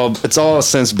weekend. It's all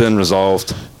since been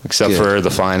resolved, except Good. for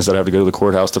the fines that I have to go to the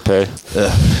courthouse to pay.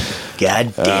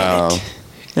 God damn it.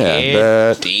 Yeah,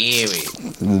 that. Damn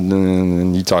it.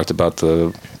 And you talked about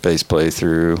the bass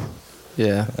playthrough.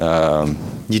 Yeah.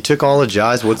 You took all of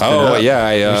Jai's. What's been Oh up?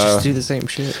 yeah, We just do the same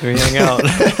shit. We hang out.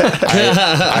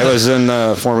 I was in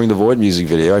Forming the Void music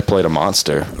video. I played a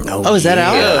monster. Oh, is that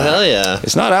out? Oh, hell yeah.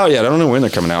 It's not out yet. I don't know when they're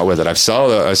coming out with it. I saw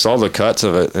the cuts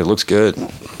of it. It looks good.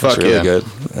 Fuck it's really yeah.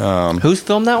 good. Who's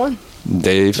filmed that one?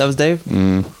 Dave That was Dave?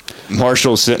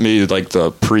 Marshall sent me like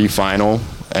the pre-final,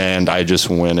 and I just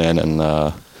went in and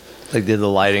Like, did the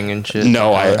lighting and shit?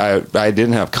 no, I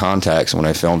didn't have contacts when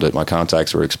I filmed it. My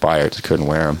contacts were expired. I couldn't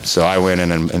wear them, so I went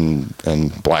in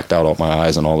and blacked out all my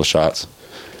eyes on all the shots.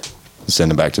 Send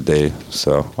them back to Dave.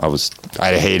 So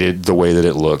I hated the way that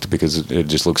it looked, because it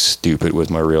just looked stupid with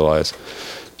my real eyes.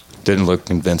 Didn't look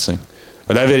convincing.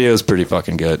 But that video is pretty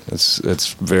fucking good.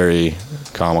 It's very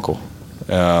comical.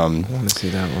 I want to see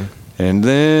that one. And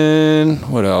then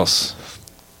what else?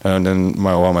 And then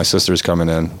my sister's coming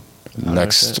in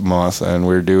next month, and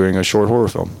we're doing a short horror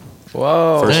film.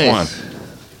 Whoa. First Nice.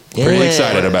 one. Pretty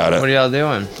excited about What are it. y'all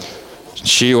doing?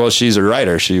 She's a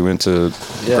writer. She went to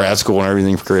grad school and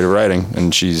everything for creative writing,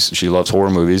 and she loves horror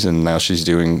movies, and now she's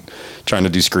trying to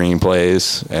do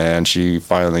screenplays, and she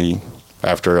finally,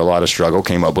 after a lot of struggle,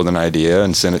 came up with an idea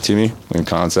and sent it to me in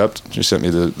concept. She sent me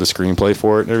the screenplay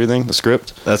for it and everything, the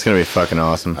script. That's going to be fucking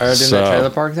awesome. Are you doing So- that trailer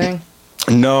park thing?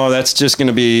 No, that's just going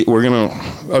to be, we're going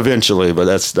to eventually, but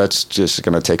that's just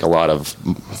going to take a lot of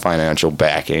financial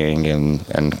backing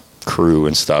and crew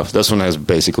and stuff. This one has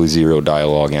basically zero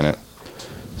dialogue in it.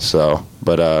 So,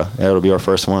 but yeah, it'll be our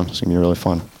first one. It's going to be really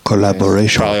fun.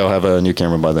 Collaboration. Probably I'll have a new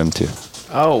camera by then too.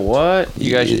 Oh, what?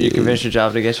 You convinced your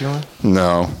job to get you one?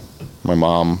 No, my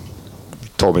mom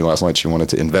told me last night she wanted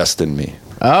to invest in me.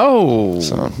 Oh.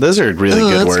 So Those are really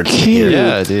good that's words. cute.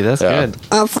 Yeah, dude, that's Yeah.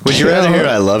 good. Would you rather hear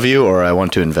I love you or I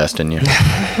want to invest in you?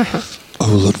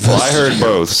 well, I heard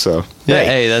both. So Yeah,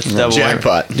 hey, that's double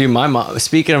Jackpot. Dude, my mom.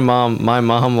 Speaking of mom, my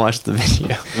mom watched the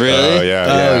video. Really? Oh yeah,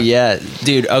 Oh yeah,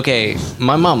 dude. Okay,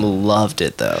 my mom loved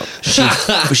it though.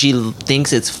 She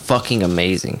thinks it's fucking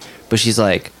amazing, but she's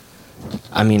like,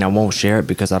 I mean, I won't share it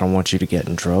because I don't want you to get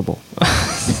in trouble.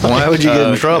 Why would you get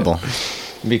in trouble?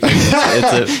 Because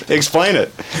it's Explain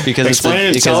it. Because it's Explain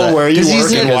it. because Tell I- where you 'cause he's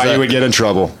work and in- why because you would get in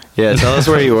trouble. Yeah, tell us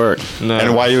where you work. no,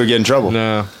 And why you would get in trouble.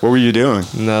 No. What were you doing?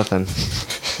 nothing.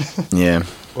 Yeah.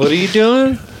 What are you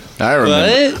doing? I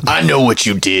remember. What? I know what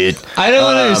you did. I don't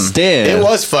understand. It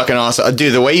was fucking awesome.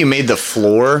 Dude, the way you made the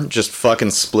floor just fucking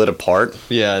split apart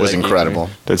Yeah, was that gave incredible.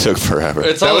 It took forever.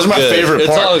 It's That all was my good. favorite It's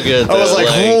part. all good. I was though, like,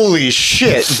 holy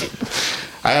shit.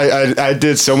 I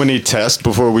did so many tests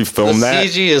before we the filmed that.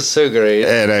 CG is so great.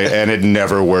 And it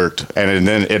never worked, and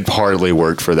then it hardly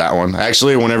worked for that one.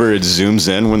 Actually, whenever it zooms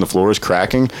in when the floor is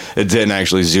cracking, it didn't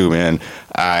actually zoom in.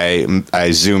 I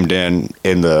zoomed in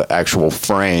the actual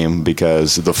frame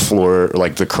because the floor,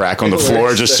 like the crack on the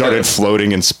floor, just started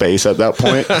floating in space at that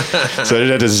point. So I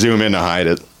had to zoom in to hide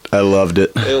it. I loved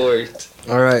it. It worked.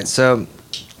 All right, so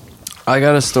I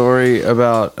got a story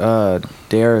about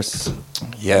Darius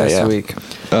this week.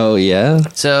 Oh yeah.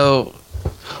 So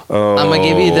Oh, I'm gonna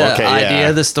give you the okay, idea yeah.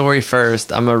 of the story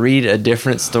first. I'm gonna read a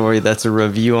different story that's a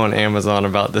review on Amazon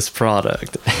about this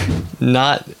product.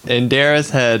 And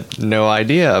Darius had no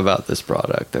idea about this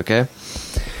product. Okay.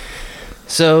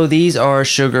 So these are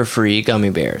sugar-free gummy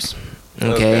bears.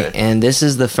 Okay, and this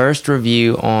is the first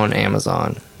review on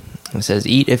Amazon. It says,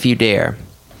 "Eat if you dare."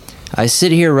 I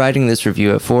sit here writing this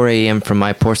review at 4 a.m. from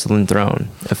my porcelain throne,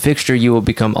 a fixture you will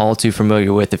become all too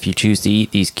familiar with if you choose to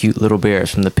eat these cute little bears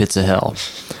from the pits of hell.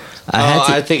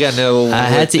 I think I know. I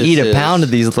had to eat a pound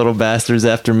of these little bastards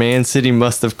after Man City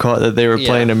must have caught that they were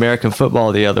playing American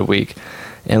football the other week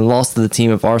and lost to the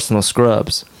team of Arsenal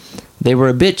scrubs. They were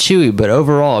a bit chewy, but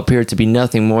overall appeared to be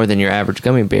nothing more than your average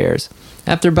gummy bears.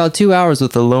 After about 2 hours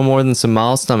with a little more than some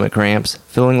mild stomach cramps,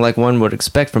 feeling like one would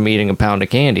expect from eating a pound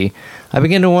of candy, I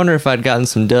began to wonder if I'd gotten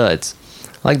some duds.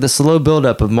 Like the slow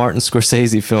buildup of Martin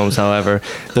Scorsese films, however,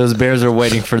 those bears are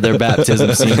waiting for their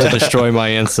baptism scene to destroy my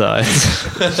insides.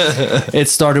 It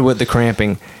started with the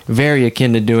cramping, very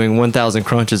akin to doing 1,000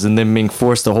 crunches and then being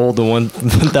forced to hold the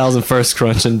 1,001st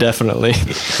crunch indefinitely.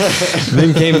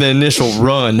 Then came the initial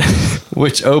run,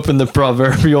 which opened the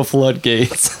proverbial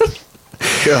floodgates.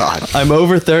 God. I'm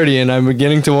over 30 and I'm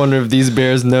beginning to wonder if these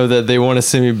bears know that they want to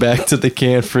send me back to the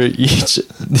can for each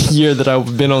year that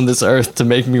I've been on this earth to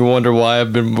make me wonder why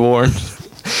I've been born.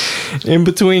 In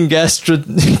between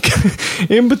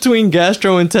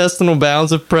gastrointestinal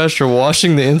bounds of pressure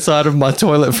washing the inside of my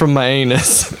toilet from my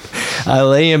anus, I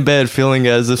lay in bed feeling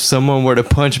as if someone were to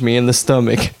punch me in the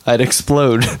stomach. I'd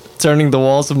explode, turning the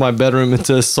walls of my bedroom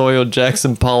into a soiled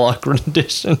Jackson Pollock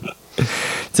rendition.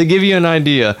 To give you an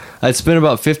idea, I'd spent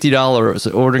about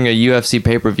 $50 ordering a UFC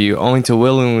pay-per-view, only to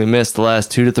willingly miss the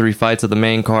last 2 to 3 fights of the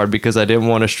main card because I didn't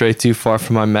want to stray too far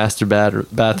from my master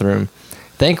bathroom.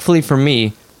 Thankfully for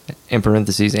me, in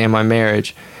parentheses, and my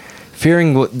marriage,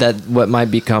 fearing what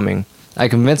might be coming, I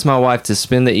convinced my wife to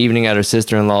spend the evening at her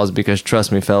sister-in-law's because,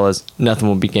 trust me, fellas, nothing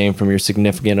will be gained from your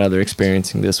significant other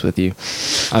experiencing this with you.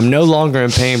 I'm no longer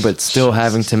in pain, but still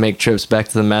having to make trips back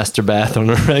to the master bath on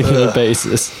a regular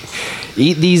basis.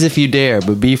 Eat these if you dare,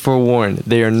 but be forewarned,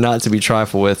 they are not to be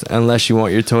trifled with unless you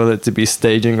want your toilet to be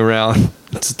staging ground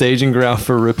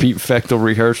for repeat fectal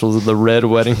rehearsals of the Red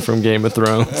Wedding from Game of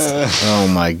Thrones. Oh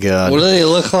my God. What do they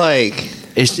look like?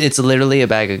 It's literally a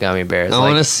bag of gummy bears. I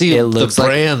want to see the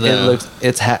brand, though.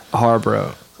 It's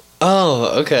Harbro.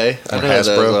 Oh, okay. I know what those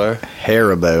are.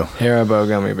 Haribo. Haribo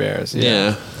gummy bears.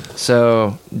 Yeah.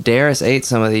 So Darius ate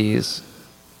some of these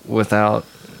without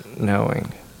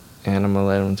knowing, and I'm gonna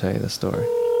let him tell you the story.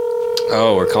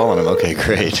 Oh, we're calling him. Okay,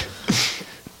 great.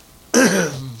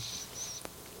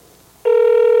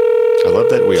 I love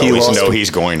that we always know he's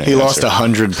going to He answer. lost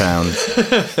 100 pounds.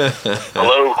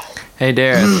 Hello. Hey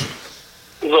Darius.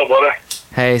 What's up, brother?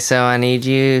 Hey, so I need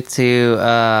you to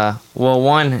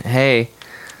hey.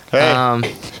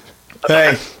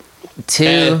 Hey.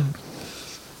 Two,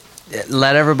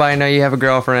 let everybody know you have a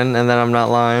girlfriend, and then I'm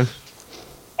not lying.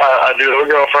 I do have a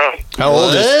girlfriend. How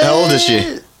old is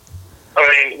she? I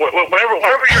mean,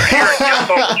 whenever you're here at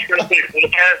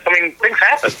I mean, things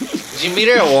happen. Did you meet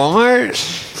her at Walmart?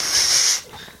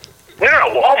 We're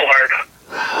at Walmart.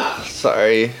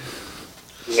 Sorry.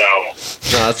 No.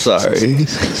 Not sorry.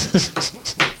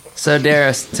 So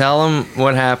Darius, tell them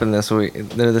what happened this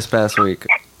past week.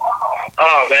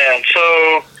 Oh, man.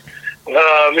 So,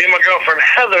 me and my girlfriend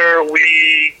Heather,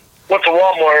 we went to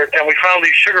Walmart and we found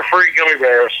these sugar-free gummy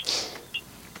bears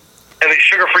and these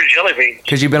sugar-free jelly beans.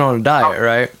 Because you've been on a diet,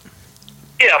 right?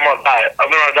 Yeah, I'm on a diet. I've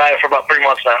been on a diet for about 3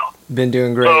 months now. Been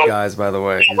doing great, guys, by the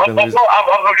way. I've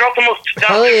dropped almost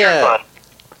down to shirt size.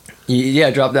 Yeah,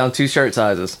 dropped down 2 shirt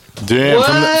sizes. Damn,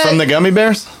 from the gummy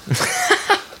bears?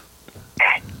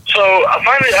 So,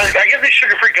 finally, I get these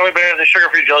sugar-free gummy bears and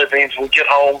sugar-free jelly beans. We get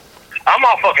home. I'm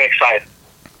all fucking excited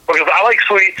because I like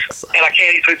sweets and I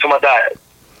can't eat sweets on my diet.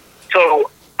 So,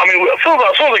 I mean, as soon as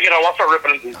I get home, I'll start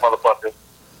ripping into these motherfuckers.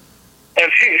 And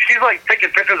she's like taking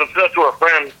pictures and stuff to her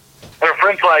friend, and her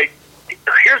friend's like,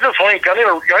 "Here's this link. I need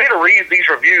to read these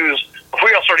reviews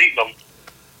before y'all start eating them."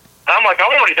 And I'm like,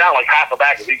 I'm already down like half a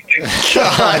bag of these things.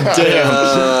 God damn.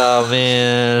 Oh,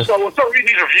 man. So we'll start reading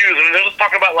these reviews, and they're just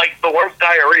talking about like the worst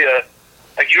diarrhea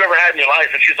like you ever had in your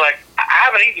life. And she's like, I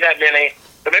haven't eaten that many,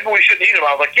 but maybe we shouldn't eat them.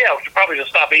 I was like, yeah, we should probably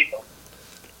just stop eating them.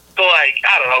 So like,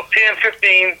 I don't know, 10,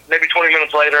 15, maybe 20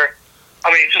 minutes later,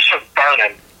 I mean, it just starts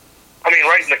burning. I mean,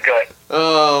 right in the gut.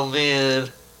 Oh,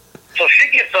 man. So she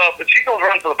gets up and she goes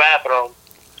running to the bathroom,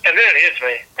 and then it hits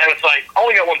me. And it's like, I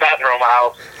only got one bathroom in my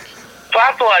house. So I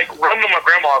have to like run to my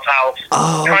grandma's house,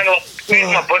 trying to like,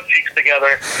 squeeze my butt cheeks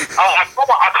together. I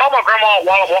call my grandma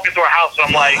while I'm walking through her house, and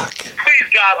I'm like, "Please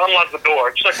God, unlock the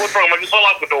door." She's like, "What's wrong?" I'm like, "Just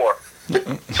unlock the door."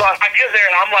 So I get there,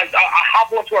 and I'm like, I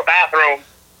hop into her bathroom,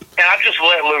 and I just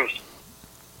let loose.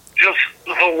 Just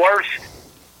the worst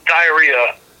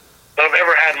diarrhea that I've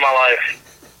ever had in my life.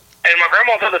 And my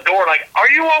grandma's at the door, like, "Are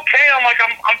you okay?" I'm like,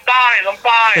 I'm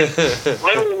fine.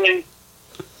 Literally.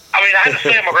 I mean, I had to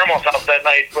stay at my grandma's house that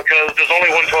night because there's only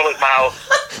one toilet in my house.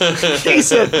 He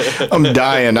said, "I'm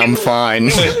dying. I'm fine."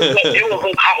 It was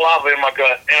like hot lava in my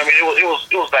gut, and I mean, it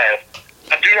was bad.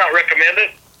 I do not recommend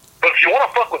it, but if you want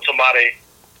to fuck with somebody,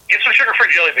 get some sugar-free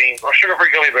jelly beans or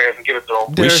sugar-free gummy bears and give it to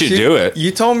them. We should do it.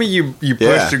 You told me you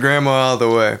pushed your grandma out of the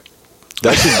way.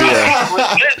 That should be a. I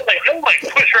didn't like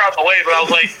push her out the way, but I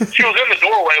was like, she was in the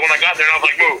doorway when I got there, and I was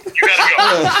like, "Move, you gotta go."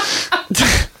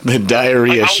 The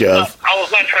diarrhea shove. I was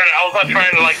not trying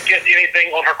to like get anything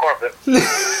on her carpet.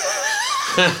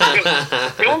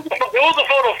 it was a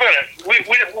photo finish.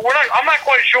 I'm not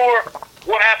quite sure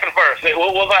what happened first.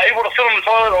 Was I able to sit on the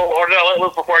toilet, or did I let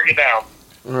loose before I get down?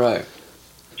 Right.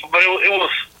 But it was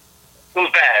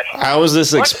bad. How was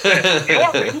this? If you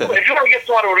want to get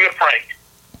started with a good prank,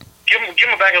 give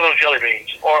him a bag of those jelly beans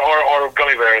or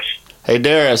gummy bears. Hey,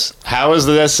 Darius, how has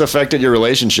this affected your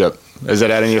relationship? Has it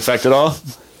had any effect at all?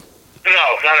 No,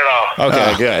 not at all.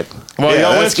 Okay, good. Well, Yeah,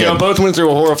 y'all that's y'all good. both went through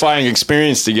a horrifying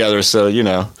experience together, so, you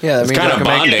know. Yeah, I it's mean, kind you of can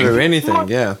make it bonding. through anything.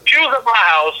 Yeah. She was at my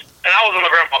house, and I was in my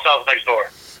grandma's house next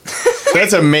door.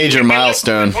 That's a major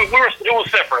milestone It was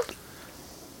separate.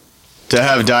 to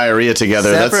have diarrhea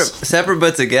together. Separate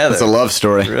but together. That's a love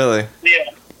story. Really. Yeah.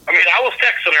 I mean, I was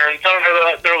texting her and telling her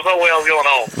that there was no way I was going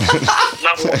home.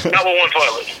 not with one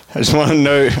toilet. I just want to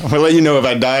know, I'll let you know if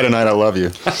I die tonight, I love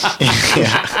you.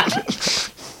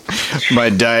 My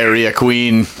diarrhea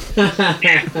queen.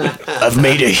 I've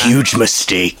made a huge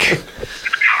mistake. I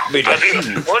do. Once y'all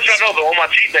know that on my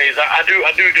cheat days, I do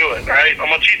it, right? On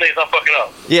my cheat days, I fuck it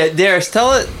up. Yeah, Darius,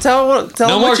 tell No them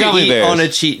more what you gummy eat bears. on a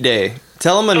cheat day.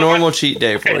 Tell them a normal cheat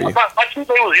day for Okay, you. my cheat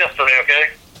day was yesterday, okay?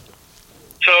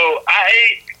 So I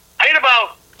ate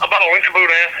about a link of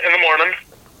boudin in the morning.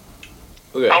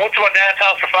 Okay. I went to my dad's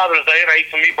house for Father's Day and I ate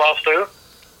some meatball stew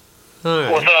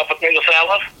with potato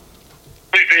salad,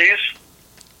 3 peas,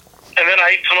 and then I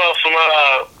ate some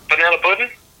banana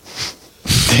pudding.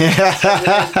 And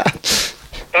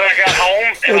then I got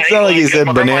home and It sounded like he said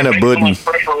my grandma banana made pudding.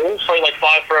 some, like, fresh rolls, so I ate like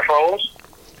 5 fresh rolls.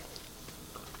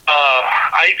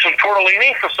 I ate some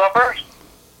tortellini for supper,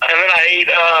 and then I ate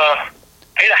a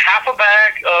half a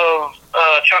bag of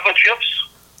chocolate chips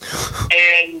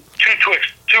and two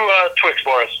Twix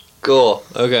bars. Cool.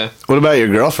 Okay. What about your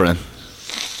girlfriend?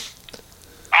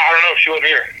 I don't know. She wasn't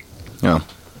here, No.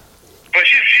 but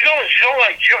she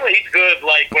only eats good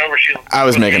like whenever she's. I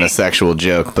was making a sexual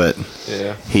joke, but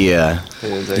Yeah. he I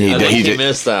think you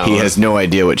missed that he one. has no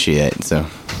idea what she ate, so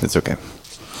it's okay.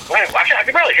 Man, I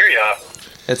can barely hear you.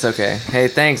 It's okay. Hey,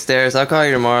 thanks, Darius. I'll call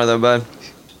you tomorrow, though, bud.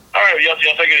 All right, y'all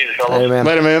take it easy, fellas. Hey, man.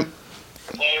 Later, man.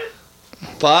 Later.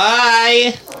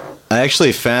 Bye. I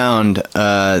actually found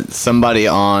somebody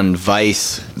on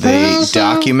Vice. They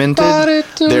documented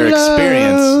their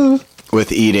experience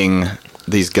with eating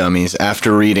these gummies.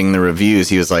 After reading the reviews,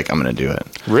 he was like, "I'm going to do it."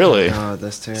 Really? Oh,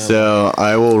 that's terrible. So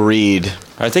I will read.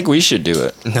 I think we should do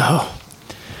it. No.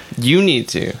 You need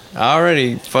to. I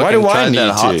already fucking do I tried that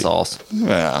need hot to? sauce.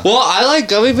 Yeah. Well, I like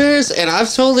gummy bears, and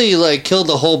I've totally like killed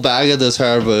the whole bag of this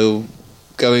Haribo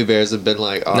gummy bears and been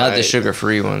like, all Not right. the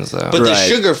sugar-free ones, though. But the Right.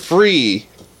 sugar-free,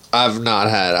 I've not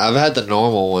had. I've had the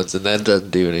normal ones, and that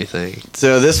doesn't do anything.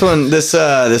 So this one, It's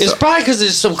probably because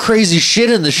there's some crazy shit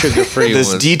in the sugar-free this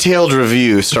ones. detailed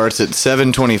review starts at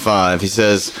 7:25. He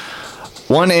says,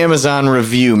 one Amazon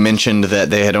review mentioned that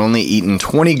they had only eaten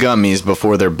 20 gummies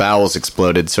before their bowels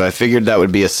exploded, so I figured that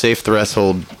would be a safe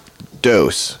threshold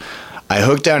dose. I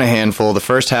hooked down a handful. The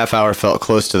first half hour felt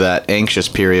close to that anxious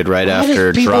period right Why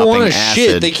after do people dropping wanna acid.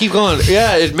 shit? They keep going.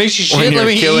 Yeah, it makes you shit. when Let you're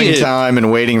me killing eat it. time and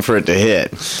waiting for it to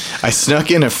hit. I snuck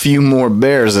in a few more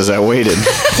bears as I waited.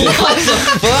 What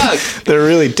the fuck? They're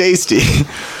really tasty.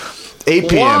 8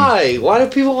 p.m. Why? Why do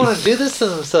people want to do this to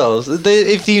themselves?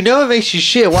 If you know it makes you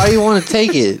shit, why do you want to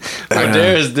take it?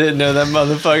 Darius didn't know that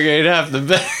motherfucker ate half the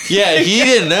bag. Yeah, he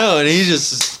didn't know, and he's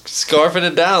just scarfing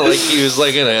it down like he was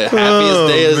like in a happiest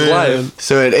day of his life.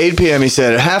 So at 8 p.m. he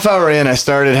said, a half hour in, I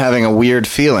started having a weird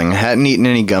feeling. I hadn't eaten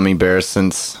any gummy bears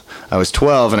since I was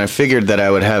 12, and I figured that I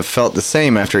would have felt the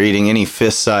same after eating any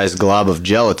fist-sized glob of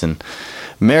gelatin.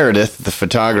 Meredith, the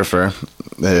photographer,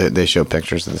 they show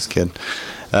pictures of this kid,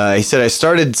 He said, I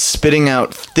started spitting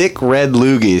out thick red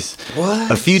loogies.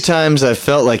 What? A few times I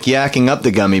felt like yakking up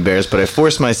the gummy bears, but I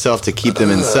forced myself to keep them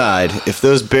inside. If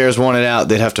those bears wanted out,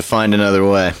 they'd have to find another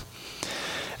way.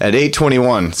 At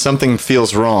 8:21, something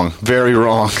feels wrong, very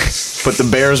wrong, but the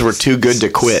bears were too good to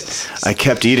quit. I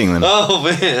kept eating them. Oh,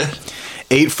 man.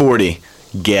 8:40,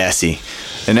 gassy.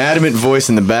 An adamant voice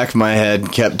in the back of my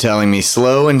head kept telling me,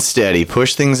 slow and steady,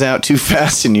 push things out too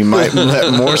fast and you might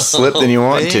let more slip than you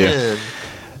want to.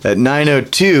 At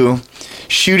 9:02,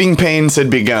 shooting pains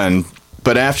had begun,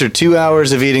 but after 2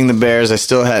 hours of eating the bears, I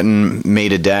still hadn't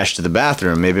made a dash to the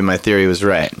bathroom. Maybe my theory was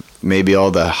right. Maybe all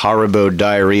the Haribo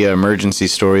diarrhea emergency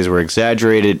stories were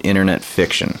exaggerated internet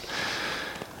fiction.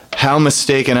 How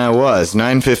mistaken I was.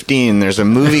 9:15, there's a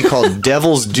movie called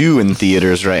Devil's Due in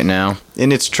theaters right now.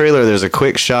 In its trailer, there's a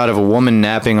quick shot of a woman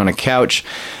napping on a couch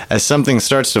as something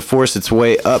starts to force its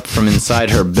way up from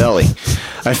inside her belly.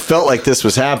 I felt like this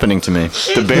was happening to me.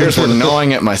 The bears were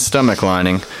gnawing at my stomach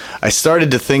lining. I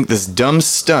started to think this dumb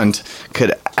stunt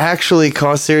could actually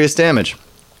cause serious damage.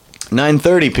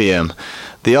 9:30 p.m.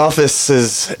 The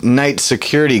office's night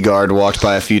security guard walked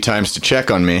by a few times to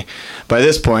check on me. By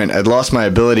this point, I'd lost my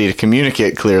ability to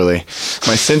communicate clearly.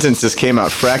 My sentences came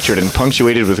out fractured and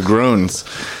punctuated with groans.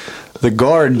 The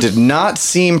guard did not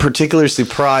seem particularly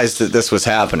surprised that this was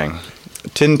happening.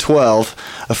 10:12,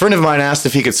 a friend of mine asked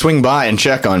if he could swing by and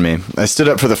check on me. I stood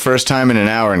up for the first time in an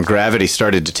hour and gravity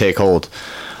started to take hold.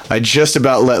 I just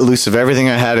about let loose of everything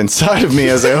I had inside of me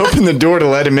as I opened the door to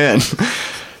let him in.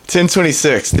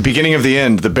 10:26, the beginning of the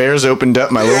end. The bears opened up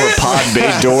my lower pod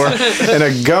bay door, and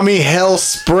a gummy hell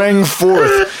sprang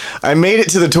forth. I made it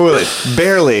to the toilet,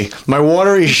 barely. My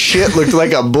watery shit looked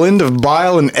like a blend of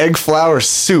bile and egg flour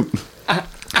soup.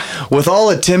 With all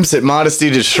attempts at modesty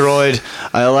destroyed,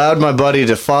 I allowed my buddy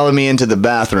to follow me into the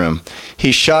bathroom.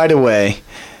 He shied away,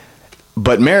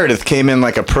 but Meredith came in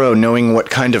like a pro, knowing what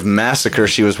kind of massacre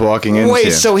she was walking into.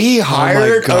 Wait, so he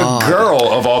hired a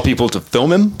girl of all people to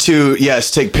film him? To, yes,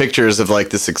 take pictures of like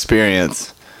this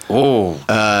experience. Oh,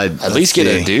 at least get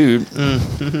a dude.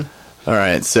 All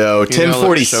right, so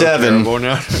 10:47.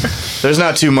 There's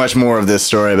not too much more of this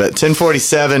story, but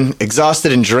 10:47,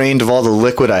 exhausted and drained of all the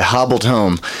liquid, I hobbled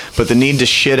home, but the need to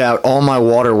shit out all my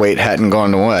water weight hadn't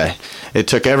gone away. It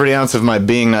took every ounce of my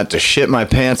being not to shit my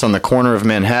pants on the corner of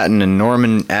Manhattan and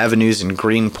Norman Avenues in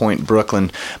Greenpoint,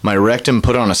 Brooklyn. My rectum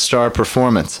put on a star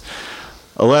performance.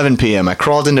 11 p.m. I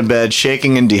crawled into bed,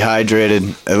 shaking and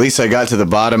dehydrated. At least I got to the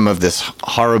bottom of this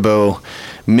Haribo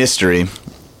mystery.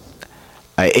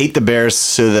 I ate the bears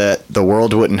so that the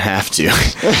world wouldn't have to.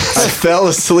 I fell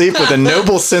asleep with a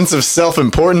noble sense of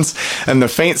self-importance and the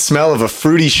faint smell of a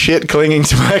fruity shit clinging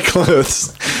to my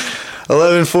clothes.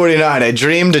 11:49. I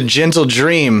dreamed a gentle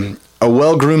dream. A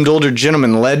well-groomed older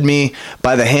gentleman led me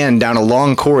by the hand down a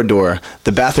long corridor.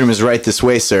 The bathroom is right this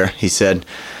way, sir, he said.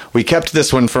 We kept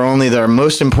this one for only our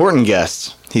most important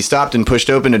guests. He stopped and pushed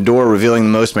open a door, revealing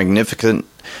the most magnificent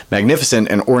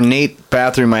and ornate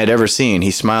bathroom I had ever seen.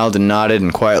 He smiled and nodded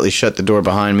and quietly shut the door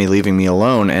behind me, leaving me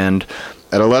alone, and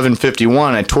at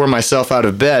 11:51, I tore myself out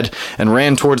of bed and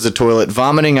ran towards the toilet,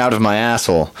 vomiting out of my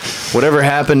asshole. Whatever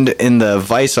happened in the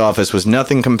Vice office was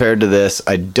nothing compared to this.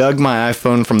 I dug my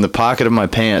iPhone from the pocket of my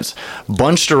pants,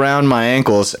 bunched around my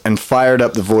ankles, and fired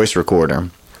up the voice recorder.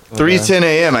 3:10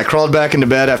 a.m. I crawled back into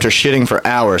bed after shitting for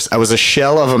hours. I was a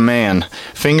shell of a man,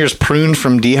 fingers pruned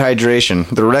from dehydration.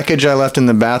 The wreckage I left in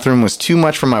the bathroom was too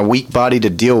much for my weak body to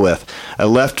deal with. I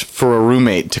left for a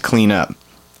roommate to clean up.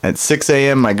 At 6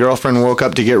 a.m., my girlfriend woke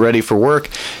up to get ready for work.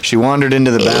 She wandered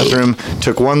into the bathroom,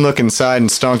 took one look inside, and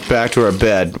stomped back to our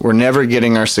bed. We're never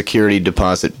getting our security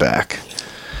deposit back.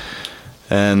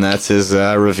 And that's his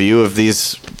review of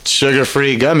these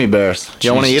sugar-free gummy bears.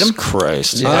 Y'all want to eat them?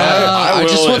 Christ. Yeah. I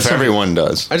just will want if some- everyone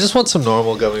does. I just want some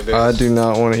normal gummy bears. I do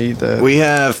not want to eat that. We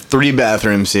have 3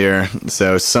 bathrooms here,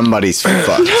 so somebody's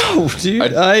fucked. No,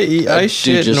 dude. I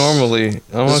shit just- normally.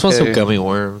 I'm I just want some okay. gummy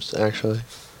worms, actually.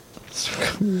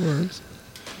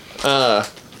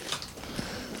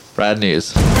 Rad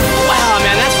news. Wow,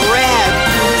 man, that's rad.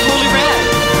 Totally rad.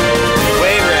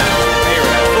 Way rad. Way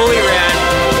rad. Fully rad.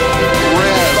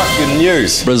 Fucking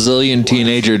news. Brazilian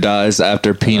teenager dies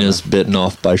after penis bitten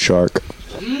off by shark.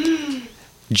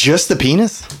 Just the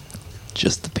penis?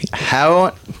 Just the penis.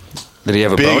 How Did he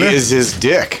have a big boner? is his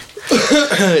dick?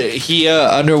 He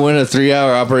underwent a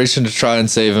 3-hour operation to try and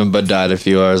save him, but died a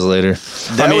few hours later.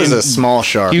 That was a small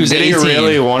shark. He was Did he 18.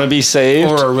 really want to be saved?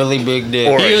 Or a really big dick.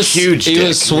 Or He a was, huge he dick.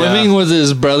 was swimming with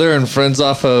his brother and friends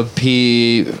off of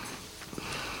Piedade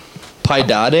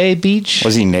Beach.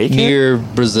 Was he naked? Near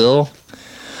Brazil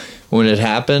when it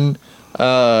happened.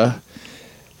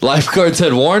 Lifeguards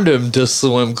had warned him to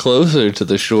swim closer to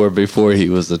the shore before he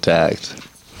was attacked.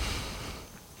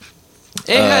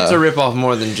 It had to rip off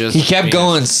more than just. He kept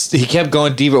going. He kept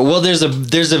going deeper. Well, there's a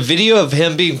video of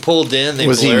him being pulled in. They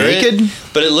Was he blur naked? it,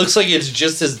 but it looks like it's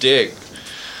just his dick.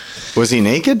 Was he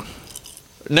naked?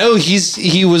 No,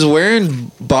 he was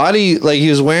wearing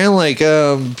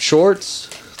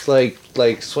shorts, like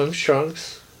swim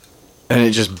trunks. And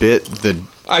it just bit the.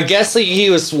 I guess he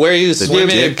was swimming.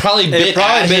 dick? It probably bit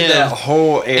at him, that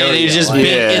whole area. and he just like-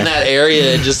 bit in that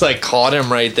area and just like caught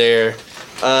him right there.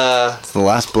 It's the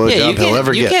last Yeah, blowjob he'll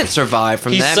ever you get. can't survive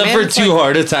from He that. man. suffered It's two like-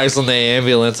 heart attacks on the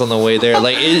ambulance on the way there. Oh,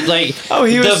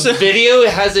 he was the so- video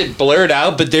has it blurred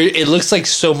out, but it looks like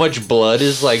so much blood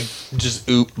is like just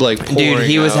pouring Dude,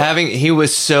 he was out.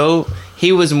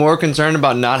 he was more concerned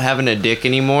about not having a dick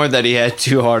anymore that he had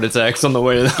two heart attacks on the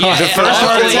way to the Yeah, The and first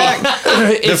heart also- attack.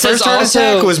 It The says first heart also-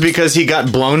 attack was because he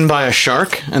got blown by a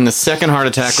shark, and the second heart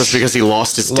attack was because he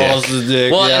lost his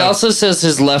dick. Well, it also says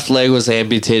his left leg was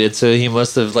amputated, so he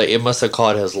must have it must have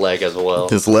caught his leg as well.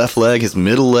 His left leg, his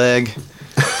middle leg,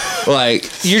 Like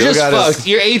you're Still just got his- fucked.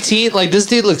 You're 18. Like this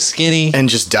dude looks skinny. and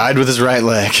just died with his right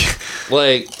leg.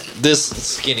 Like this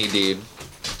skinny dude.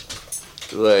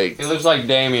 Like He looks like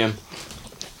Damien.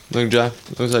 Look, Jack.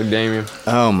 Looks like Damien.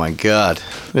 Oh my god.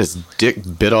 His dick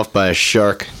bit off by a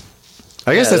shark.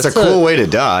 I guess Yeah, that's a that's cool way to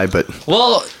die, but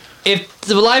well, if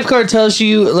the lifeguard tells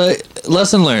you,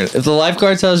 lesson learned. If the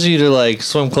lifeguard tells you to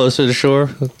swim closer to shore,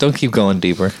 don't keep going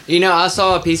deeper. You know, I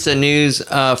saw a piece of news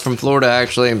from Florida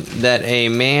actually that a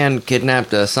man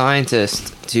kidnapped a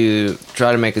scientist to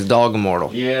try to make his dog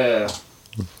immortal. Yeah.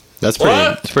 that's pretty.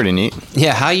 What? It's pretty neat.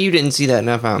 Yeah, how you didn't see that and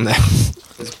I found that.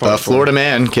 A Florida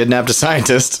man kidnapped a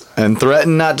scientist and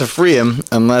threatened not to free him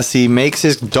unless he makes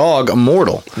his dog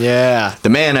immortal. Yeah. The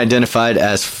man, identified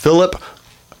as Philip,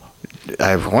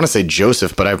 I want to say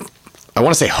Joseph, but I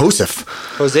want to say Joseph,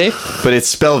 Jose? but it's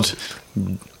spelled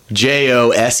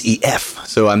Josef.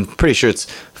 So I'm pretty sure it's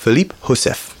Philippe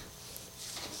Joseph.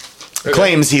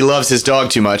 Claims he loves his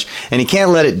dog too much and he can't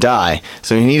let it die,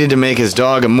 so he needed to make his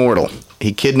dog immortal.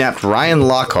 He kidnapped Ryan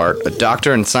Lockhart, a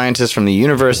doctor and scientist from the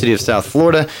University of South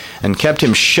Florida, and kept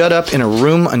him shut up in a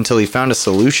room until he found a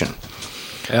solution.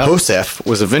 Joseph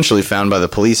was eventually found by the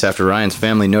police after Ryan's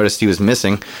family noticed he was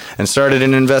missing and started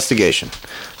an investigation.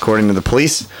 According to the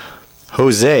police,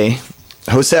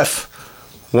 Joseph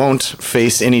won't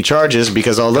face any charges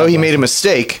because although he made a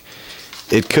mistake,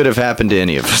 it could have happened to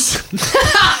any of us.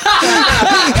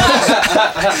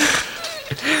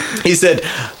 He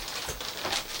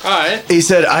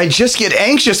said, I just get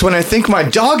anxious when I think my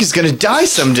dog is going to die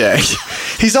someday.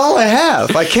 He's all I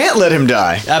have. I can't let him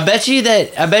die. I bet you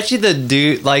the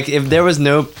dude, like, if there was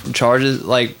no charges,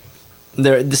 like,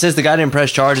 since the guy didn't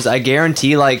press charges, I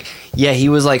guarantee, like, yeah, he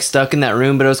was, like, stuck in that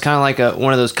room, but it was kind of like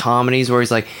one of those comedies where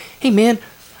he's like, hey, man,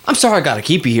 I'm sorry I gotta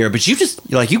keep you here, but you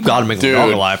gotta make my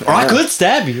dog alive, or I could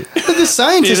stab you. But the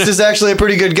scientist is actually a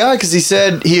pretty good guy because he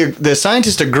said the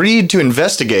scientist agreed to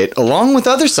investigate, along with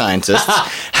other scientists,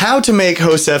 how to make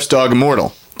Josef's dog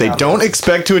immortal. They don't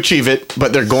expect to achieve it,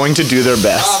 but they're going to do their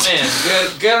best. Oh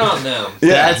man, good on them. Yeah.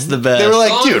 That's the best. They were like,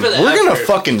 Going dude, for the we're going to effort.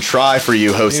 fucking try for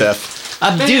you, Josef.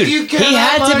 Dude, you care he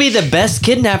that had to be much? the best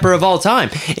kidnapper of all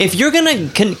time. If you're gonna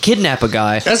kidnap a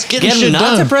guy, That's getting get him shit not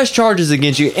done. to press charges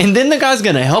against you, and then the guy's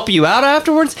gonna help you out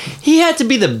afterwards. He had to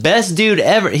be the best dude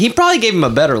ever. He probably gave him a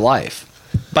better life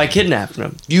by kidnapping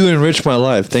him. You enriched my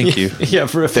life. Thank you. Yeah,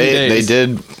 for a few They days.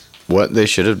 did what they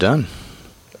should have done.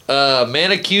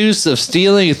 Man accused of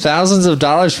stealing thousands of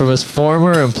dollars from his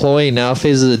former employee now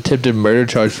faces attempted murder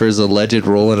charge for his alleged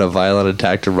role in a violent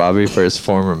attack to robbery for his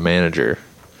former manager.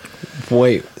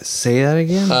 Wait, say that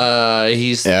again.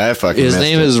 He's Yeah, I fucking his missed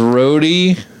name it. is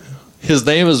Rody. His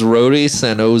name is Rody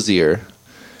Sanozier,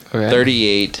 Okay.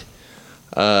 38.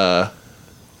 A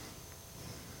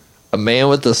man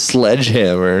with a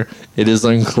sledgehammer. It is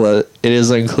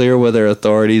unclear whether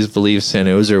authorities believe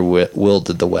Sanozier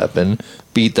wielded the weapon,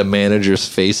 beat the manager's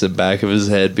face and back of his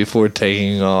head before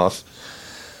taking off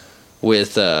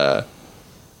with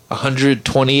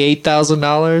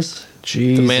 $128,000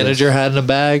 the manager had in a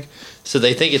bag. So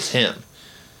they think it's him.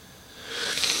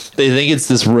 They think it's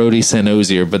this Rody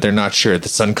Sanozier, but they're not sure.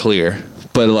 It's unclear.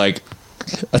 But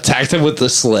attacked him with the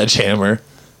sledgehammer.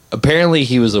 Apparently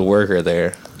he was a worker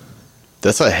there.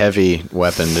 That's a heavy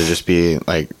weapon to just be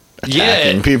like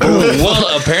attacking people.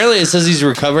 Well, apparently it says he's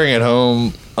recovering at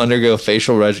home, undergo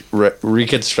facial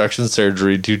reconstruction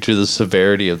surgery due to the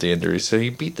severity of the injury. So he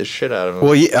beat the shit out of him.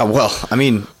 Well, yeah. Well, I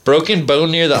mean, Broken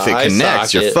bone near the if it eye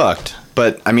connects, socket. you're fucked.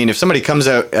 But I mean, if somebody comes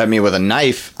out at me with a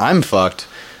knife, I'm fucked.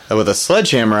 With a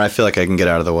sledgehammer, I feel like I can get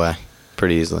out of the way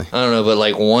pretty easily. I don't know, but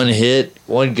like one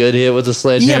good hit with a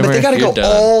sledgehammer. Yeah, but they got to you're go done.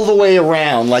 all the way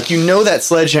around. Like, that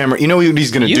sledgehammer. You know what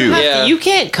he's going to do. Yeah. You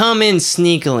can't come in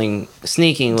sneaking with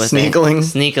Sneakily? it.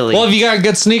 Sneakily. Well, if you got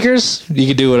good sneakers, you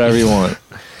can do whatever you want.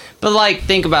 But like,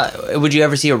 think about, would you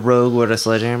ever see a rogue with a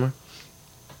sledgehammer?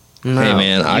 No, Hey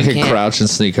man, I you could can't. crouch and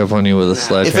sneak up on you with a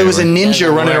sledgehammer. If it was a ninja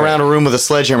Doesn't running work. around a room with a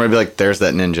sledgehammer, I'd be like, there's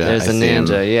that ninja. There's I a see him.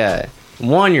 ninja, yeah.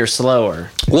 One, you're slower.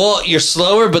 Well, you're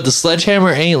slower, but the sledgehammer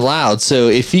ain't loud. So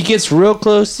if he gets real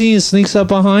close to you and sneaks up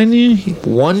behind you,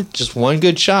 just one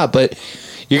good shot, but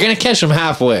you're gonna catch him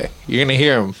halfway. You're gonna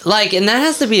hear him. Like, and that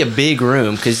has to be a big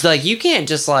room, because like you can't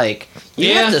just like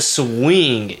you have to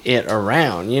swing it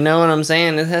around. You know what I'm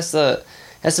saying? It has to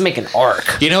make an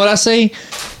arc. You know what I say?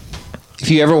 If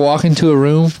you ever walk into a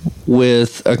room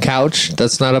with a couch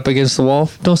that's not up against the wall,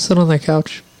 don't sit on that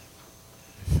couch.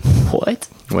 What?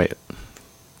 Wait.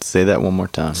 Say that one more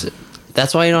time.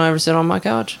 That's why you don't ever sit on my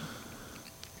couch?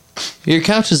 Your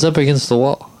couch is up against the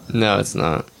wall. No, it's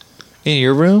not. In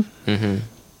your room? Mm-hmm.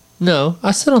 No, I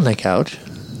sit on that couch.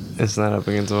 It's not up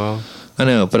against the wall. I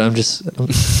know, but I'm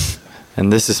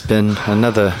And this has been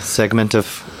another segment of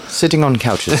Sitting on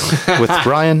Couches with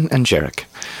Brian and Jarek.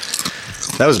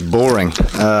 That was boring.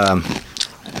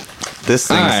 This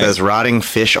thing All right. says rotting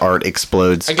fish art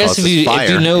explodes, I guess causes if you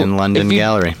fire know- in London if you-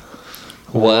 Gallery.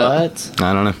 What?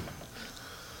 I don't know.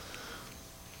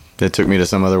 It took me to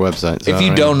some other website. so I If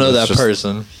you don't know It's that just-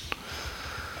 person,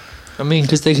 I mean,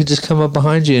 because they could just come up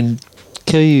behind you and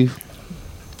kill you.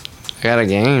 I got a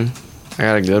game. I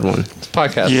got a good one. This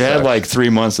podcast. You had sucks. like 3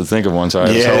 months to think of one, so I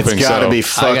was Yeah, it's hoping got to so. be I got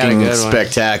a fucking good one.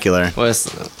 spectacular.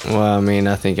 Well, I mean,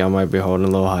 I think y'all might be holding a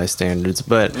little high standards,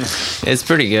 but it's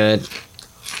pretty good.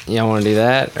 Y'all want to do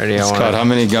that, or do y'all Scott, how want?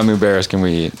 many gummy bears can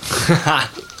we eat?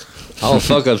 I'll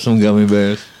fuck up some gummy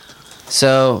bears.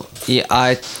 So yeah,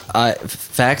 I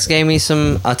Fax gave me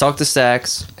some. I talked to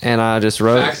Stacks, and I just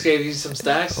wrote. gave you some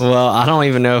stacks. Well, I don't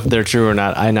even know if they're true or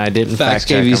not, and I didn't Fax fact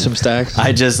gave check you them. some stacks.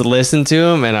 I just listened to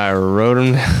them and I wrote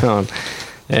them down,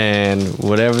 and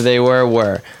whatever they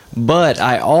were. But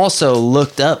I also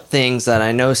looked up things that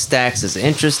I know Stacks is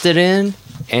interested in,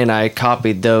 and I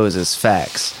copied those as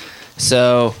facts.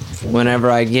 So whenever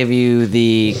I give you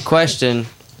the question,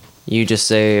 you just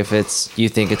say if you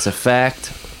think it's a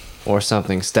fact or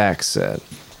something Stacks said.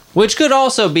 Which could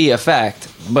also be a fact,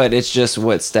 but it's just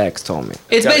what Stacks told me.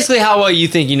 It's basically how well you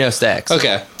think you know Stacks.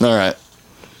 Okay, All right.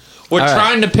 we're All right.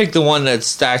 trying to pick the one that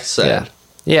Stacks said.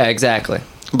 Yeah, exactly.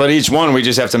 But each one, we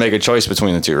just have to make a choice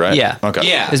between the two, right? Yeah. Okay.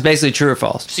 Yeah. It's basically true or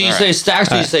false. So you say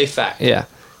stacks, or you say fact? Yeah.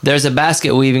 There's a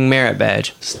basket weaving merit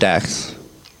badge. Stacks.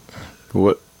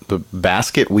 What, the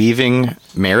basket weaving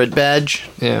merit badge?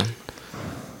 Yeah.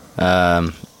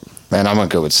 Man, I'm going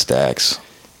to go with Stacks.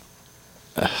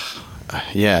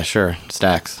 Yeah, sure.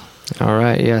 Stacks. All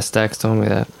right. Yeah, Stacks told me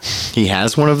that. He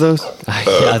has one of those?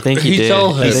 I think he he did.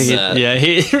 told I us think that. Yeah,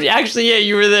 he actually, yeah,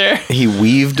 you were there. He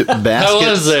weaved baskets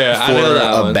was there. I for know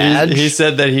that a one. badge? He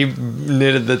said that he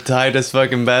knitted the tightest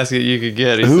fucking basket you could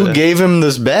get. He Who said. gave him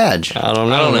this badge? I don't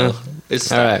know. I don't know. man.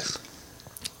 It's All right.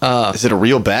 stacks. Is it a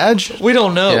real badge? We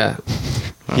don't know. Yeah.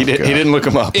 He didn't look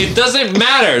him up. It doesn't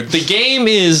matter. The game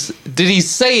is, did he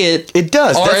say it? It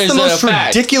does. Or That's is the it a most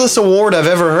fact? ridiculous award I've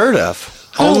ever heard of.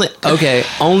 Only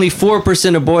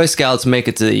 4% of Boy Scouts make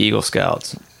it to the Eagle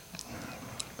Scouts.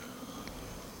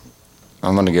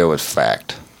 I'm going to go with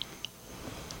fact.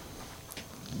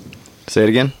 Say it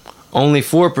again. Only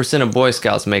 4% of Boy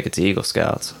Scouts make it to Eagle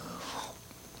Scouts.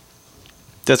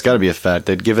 That's got to be a fact.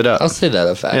 They'd give it up. I'll say that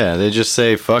a fact. Yeah, they just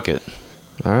say fuck it.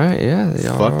 All right. Yeah.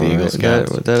 Fuck the Eagle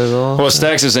Scouts. That is all. Well,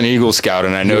 Stacks is an Eagle Scout,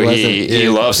 and I know he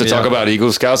wasn't- loves to talk yeah. about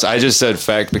Eagle Scouts. I just said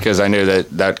fact because I knew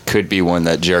that could be one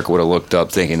that Jarek would have looked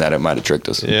up thinking that it might have tricked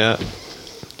us. Yeah.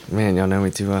 Man, y'all know me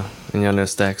too well. And y'all know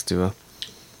Stacks too well.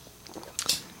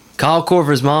 Kyle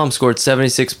Korver's mom scored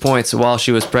 76 points while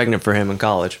she was pregnant for him in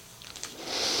college.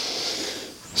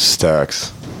 Stacks.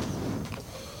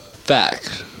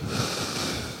 Fact.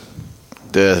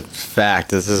 The fact.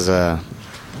 This is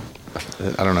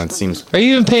I don't know. It seems Are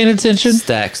you even paying attention?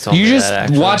 Stacks told You're me just that,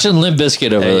 actually. watching Limp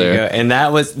Bizkit over There you there. go. And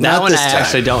that was that Not one I this time.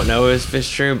 actually don't know if it's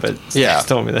true, but Stacks Yeah.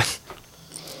 told me that.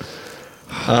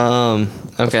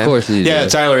 Okay. Of course he Yeah, did.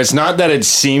 Tyler, it's not that it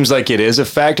seems like it is a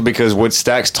fact because what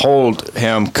Stacks told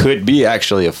him could be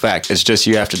actually a fact. It's just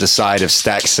you have to decide if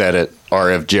Stacks said it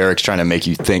or if Jarek's trying to make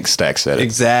you think Stacks said it.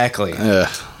 Exactly.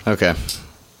 okay.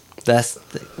 That's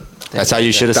That's how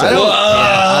you should have said I it. don't-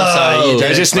 I'm sorry. You They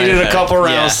did just explain needed a that. couple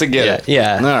rounds to get it.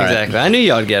 Yeah, All right. exactly. I knew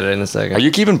y'all'd get it in a second. Are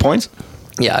you keeping points?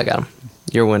 Yeah, I got him.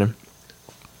 You're winning.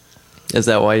 Is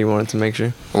that why you wanted to make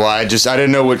sure? Well, I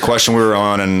didn't know what question we were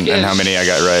on and how many I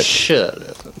got right. Shut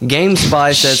up.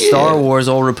 GameSpy said Star Wars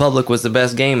Old Republic was the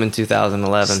best game in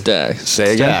 2011. Stacks.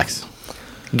 Say again. Stacks.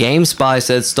 GameSpy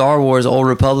said Star Wars Old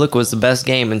Republic was the best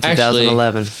game in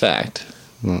 2011. Actually, fact.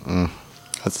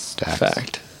 That's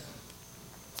stacks.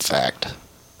 Fact.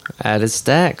 That is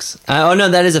stacks. Oh no,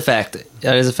 that is a fact.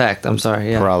 That is a fact. I'm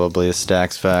sorry. Yeah, Probably a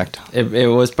stacks fact. it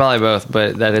was probably both,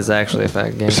 but that is actually a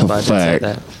fact. GameSpy did say fact.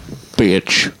 that.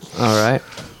 Bitch. All right.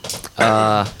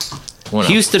 Wanna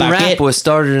Houston fuck rap it? was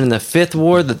started in the 5th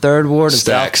Ward, the 3rd Ward, and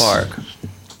Stacks. South Park.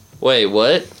 Wait,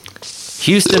 what?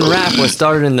 Houston rap was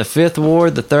started in the 5th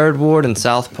Ward, the 3rd Ward, and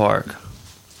South Park.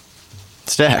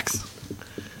 Stacks.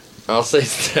 I'll say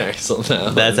stacks on that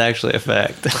one. That's actually a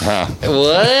fact.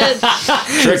 What?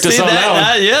 Tricked us See on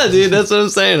that one. yeah, dude, that's what I'm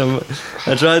saying.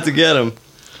 I tried to get him.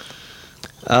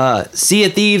 Sea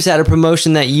of Thieves had a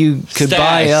promotion that you could Stacks.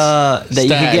 buy, that you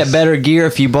could Stacks. get better gear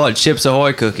if you bought Chips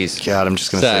Ahoy cookies. God, I'm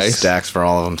just going to say Stacks. stacks for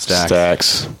all of them. Stacks.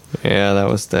 Stacks. Yeah, that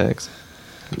was Stacks.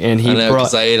 And he I know, brought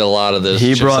because I ate a lot of those. he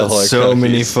Chips brought Ahoy so cookies.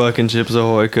 many fucking Chips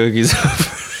Ahoy cookies.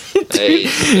 Hey,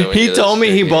 He told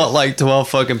me he bought like 12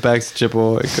 fucking packs of Chip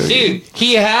Ahoy cookies. Dude,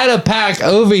 he had a pack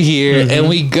over here, and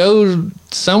we go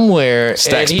somewhere,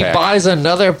 Stacks and he pack. buys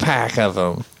another pack of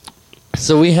them.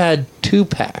 So we had 2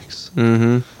 packs,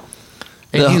 Mm-hmm.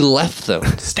 and The- he left them.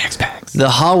 Stacks packs. The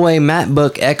Huawei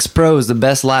MacBook X Pro is the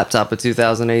best laptop of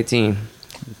 2018.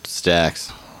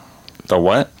 Stacks. The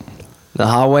what? The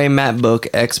Huawei MacBook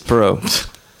X Pro.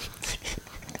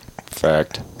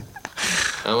 Fact.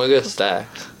 I'm gonna go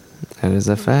stacks. That is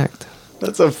a fact.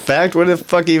 That's a fact. What the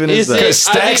fuck even is Is that? it? I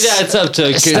Stacks- think that's up to.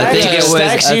 I think it was.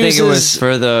 Stacks I think it was uses-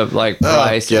 for the like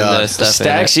price and God. the stuff.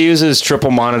 Stacks In uses triple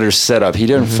monitor setup. He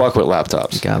didn't fuck with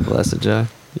laptops. it. God bless it, Joe.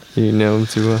 You know him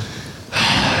too well.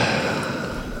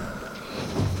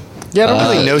 Yeah, I don't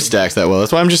really know stacks that well.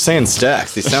 That's why I'm just saying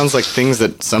stacks. These sounds like things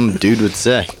that some dude would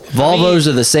say. Volvos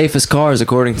are the safest cars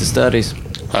according to studies.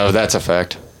 Oh, that's a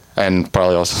fact. And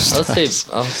probably also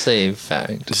I'll say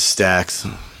fact. Stacks.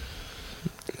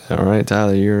 All right,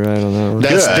 Tyler, you're right on that one.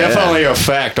 That's Yeah, definitely a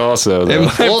fact also, though.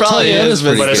 Well, probably Toyota's is,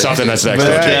 pretty But it's good. something that's next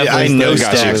But to it. I know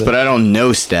Got you. stacks, but I don't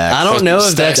know stacks. I don't know if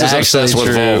Stacks that's is actually obsessed with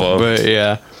true, Volvo. but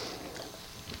yeah.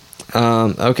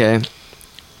 Okay.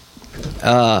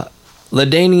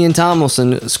 LaDainian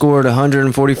Tomlinson scored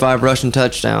 145 rushing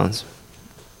touchdowns.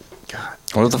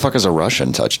 What the fuck is a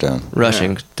Russian touchdown?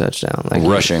 Rushing touchdown. Like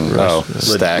Rushing. Oh,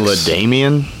 Stacks.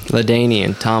 LaDamian?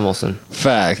 LaDainian Tomlinson.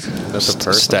 Fact. That's a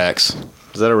person. Stacks.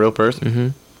 Is that a real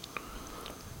person?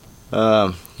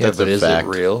 Mhm. Yeah, That's but a is fact. it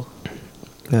real?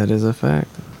 That is a fact.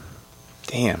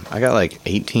 Damn, I got like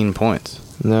 18 points.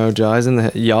 No, Jai's in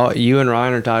the y'all. You and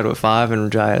Ryan are tied with 5, and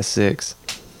Jai has 6.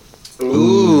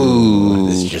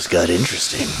 This just got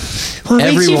interesting.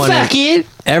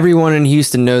 Everyone in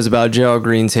Houston knows about Gerald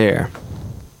Green's hair.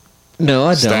 No, I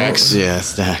don't. Stacks. Yeah,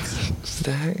 stacks.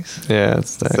 Stacks. Yeah,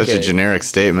 it's that. Such a generic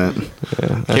statement.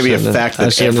 Yeah, Can't be a fact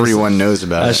that everyone knows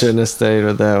about I it. shouldn't have stayed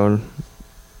with that one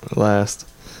last.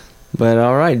 But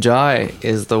all right, Jai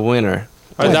is the winner.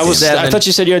 All right, that was. I 7. thought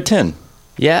you said you had 10.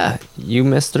 Yeah, you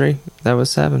missed 3. That was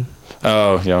 7.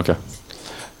 Oh, yeah, okay.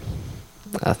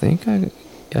 I think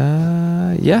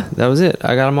yeah, that was it.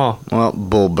 I got them all. Well,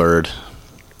 Bullbird.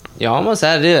 You almost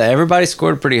had it. Everybody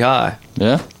scored pretty high.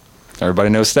 Yeah. Everybody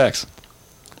knows Stacks.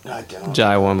 I don't.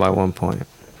 Jai won by 1 point.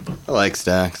 I like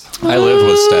stacks. I lived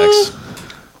with Stacks.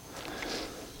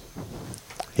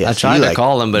 Yeah, I so tried you, to like,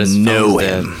 call him, but his know phone's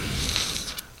dead. him.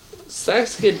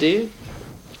 Stacks good, dude.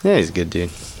 Yeah, he's a good dude.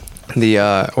 The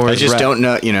or I his just rap, don't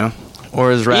know, you know.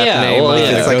 or his rap Yeah, name. well,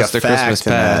 yeah. It's like Ghost a of Christmas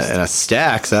fact and Past. a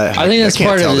stacks. I think that's can't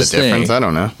part of tell his the difference. thing. I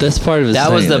don't know. That's part of his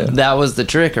That was thing, the though. that was the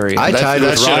trickery. I tied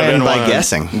with should have Ryan been by one.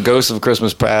 guessing. Ghost of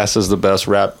Christmas Past is the best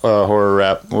rap, horror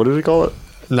rap. What did he call it?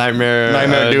 Nightmare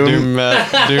Doom. Doom,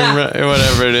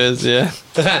 whatever it is. Yeah.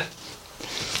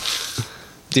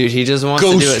 Dude, he just wants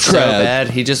to Ghost do it so trap. bad.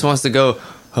 He just wants to go,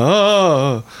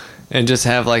 oh, and just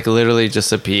have like literally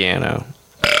just a piano.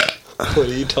 What are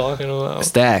you talking about?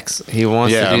 Stacks. He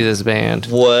wants Yeah. to do this band.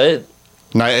 What?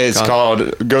 It's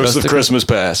called Ghost of Christmas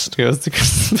Past. Ghost of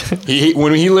Christmas.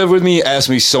 When he lived with me, he asked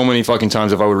me so many fucking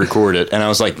times if I would record it, and I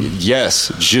was like,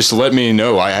 "Yes, just let me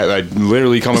know." I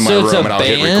literally come in my So room it's a and I'll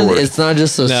hit band? record. It's not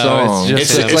just a song. it's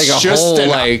just- It's like a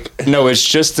whole, no, it's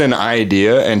just an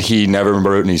idea, and he never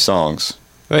wrote any songs.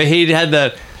 But he had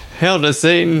that. Hail to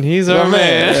Satan, he's our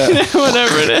man.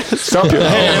 Whatever it is. Stomp your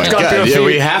hands, clap your Yeah, feet.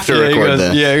 we have to Yeah, he record goes,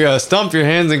 this. yeah, he goes, stomp your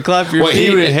hands and clap your Wait, he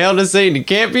feet. would- Hail to Satan, he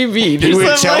can't be beat. He Or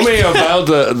would something tell like me about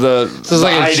the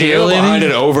like a idea cheerleading? behind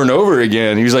it over and over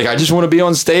again. He was like, I just want to be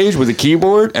on stage with a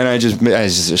keyboard and I just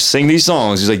sing these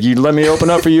songs. He's like, you let me open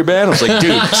up for your band? I was like,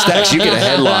 dude, Stacks, you get a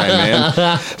headline,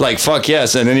 man. Like, fuck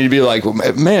yes. And then he'd be like,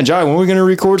 man, John, when are we gonna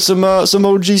record some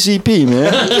old GCP,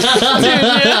 man?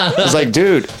 I was like,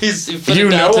 dude, you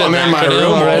know I'm in my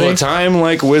room all the time,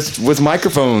 like with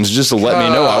microphones, just to let me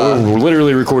know. I will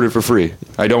literally record it for free.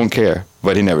 I don't care.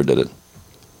 But he never did it.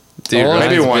 Dude, Oh,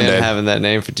 maybe Ryan's one been day. having that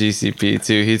name for GCP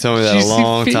too. He told me that a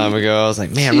long GCP. time ago. I was like,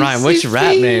 man, Ryan, what's your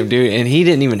rap name, dude? And he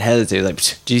didn't even hesitate. He was like,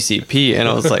 GCP. And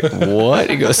I was like, what?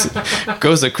 He goes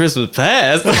to Christmas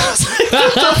Past. I was like,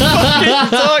 what the fuck are you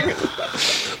talking about?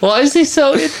 Why is he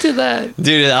so into that?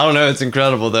 Dude, I don't know. It's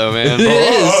incredible though, man.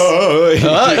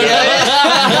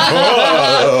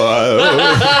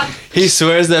 He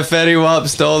swears that Fetty Wap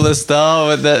stole the style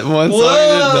with that one song. he did,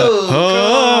 the,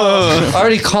 oh.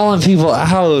 Already calling people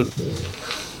out. All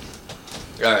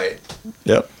right.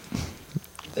 Yep.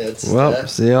 That's Well,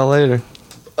 see y'all later.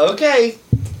 okay.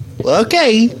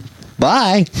 Okay.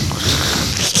 Bye.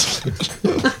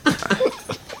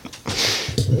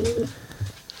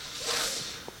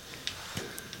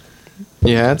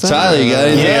 Yeah, Tyler, you got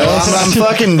anything Yeah, else? I'm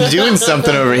fucking doing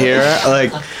something over here.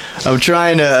 Like, I'm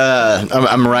trying to.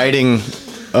 I'm writing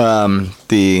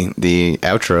the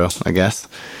outro, I guess.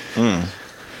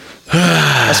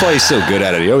 That's why he's so good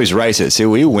at it. He always writes it. See,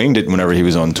 we winged it whenever he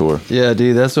was on tour. Yeah,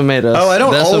 dude, that's what made us. Oh, I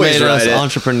don't that's always what made us write it.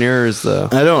 entrepreneurs, though.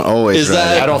 I don't always. Is write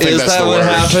that it. I don't think is that's that the what word.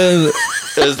 happened?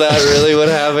 Is that really what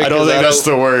happened? I don't 'Cause think that's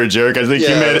the word, jerk. I think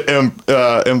Yeah. you meant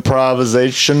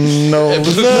improvisational.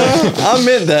 I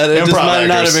meant that. It just Improv might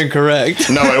not actors. have been correct.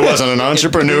 No, it wasn't. An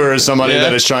entrepreneur is somebody Yeah.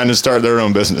 that is trying to start their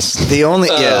own business. The only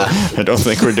I don't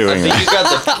think we're doing I think it. you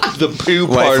got the poo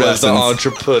Life part of the lessons.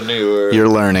 entrepreneur. you're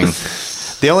learning.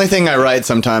 The only thing I write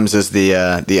sometimes is the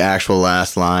actual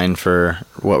last line for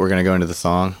what we're gonna go into the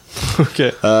song.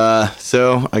 Okay.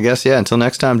 So I guess until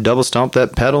next time, double stomp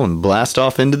that pedal and blast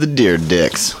off into the deer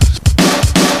dicks.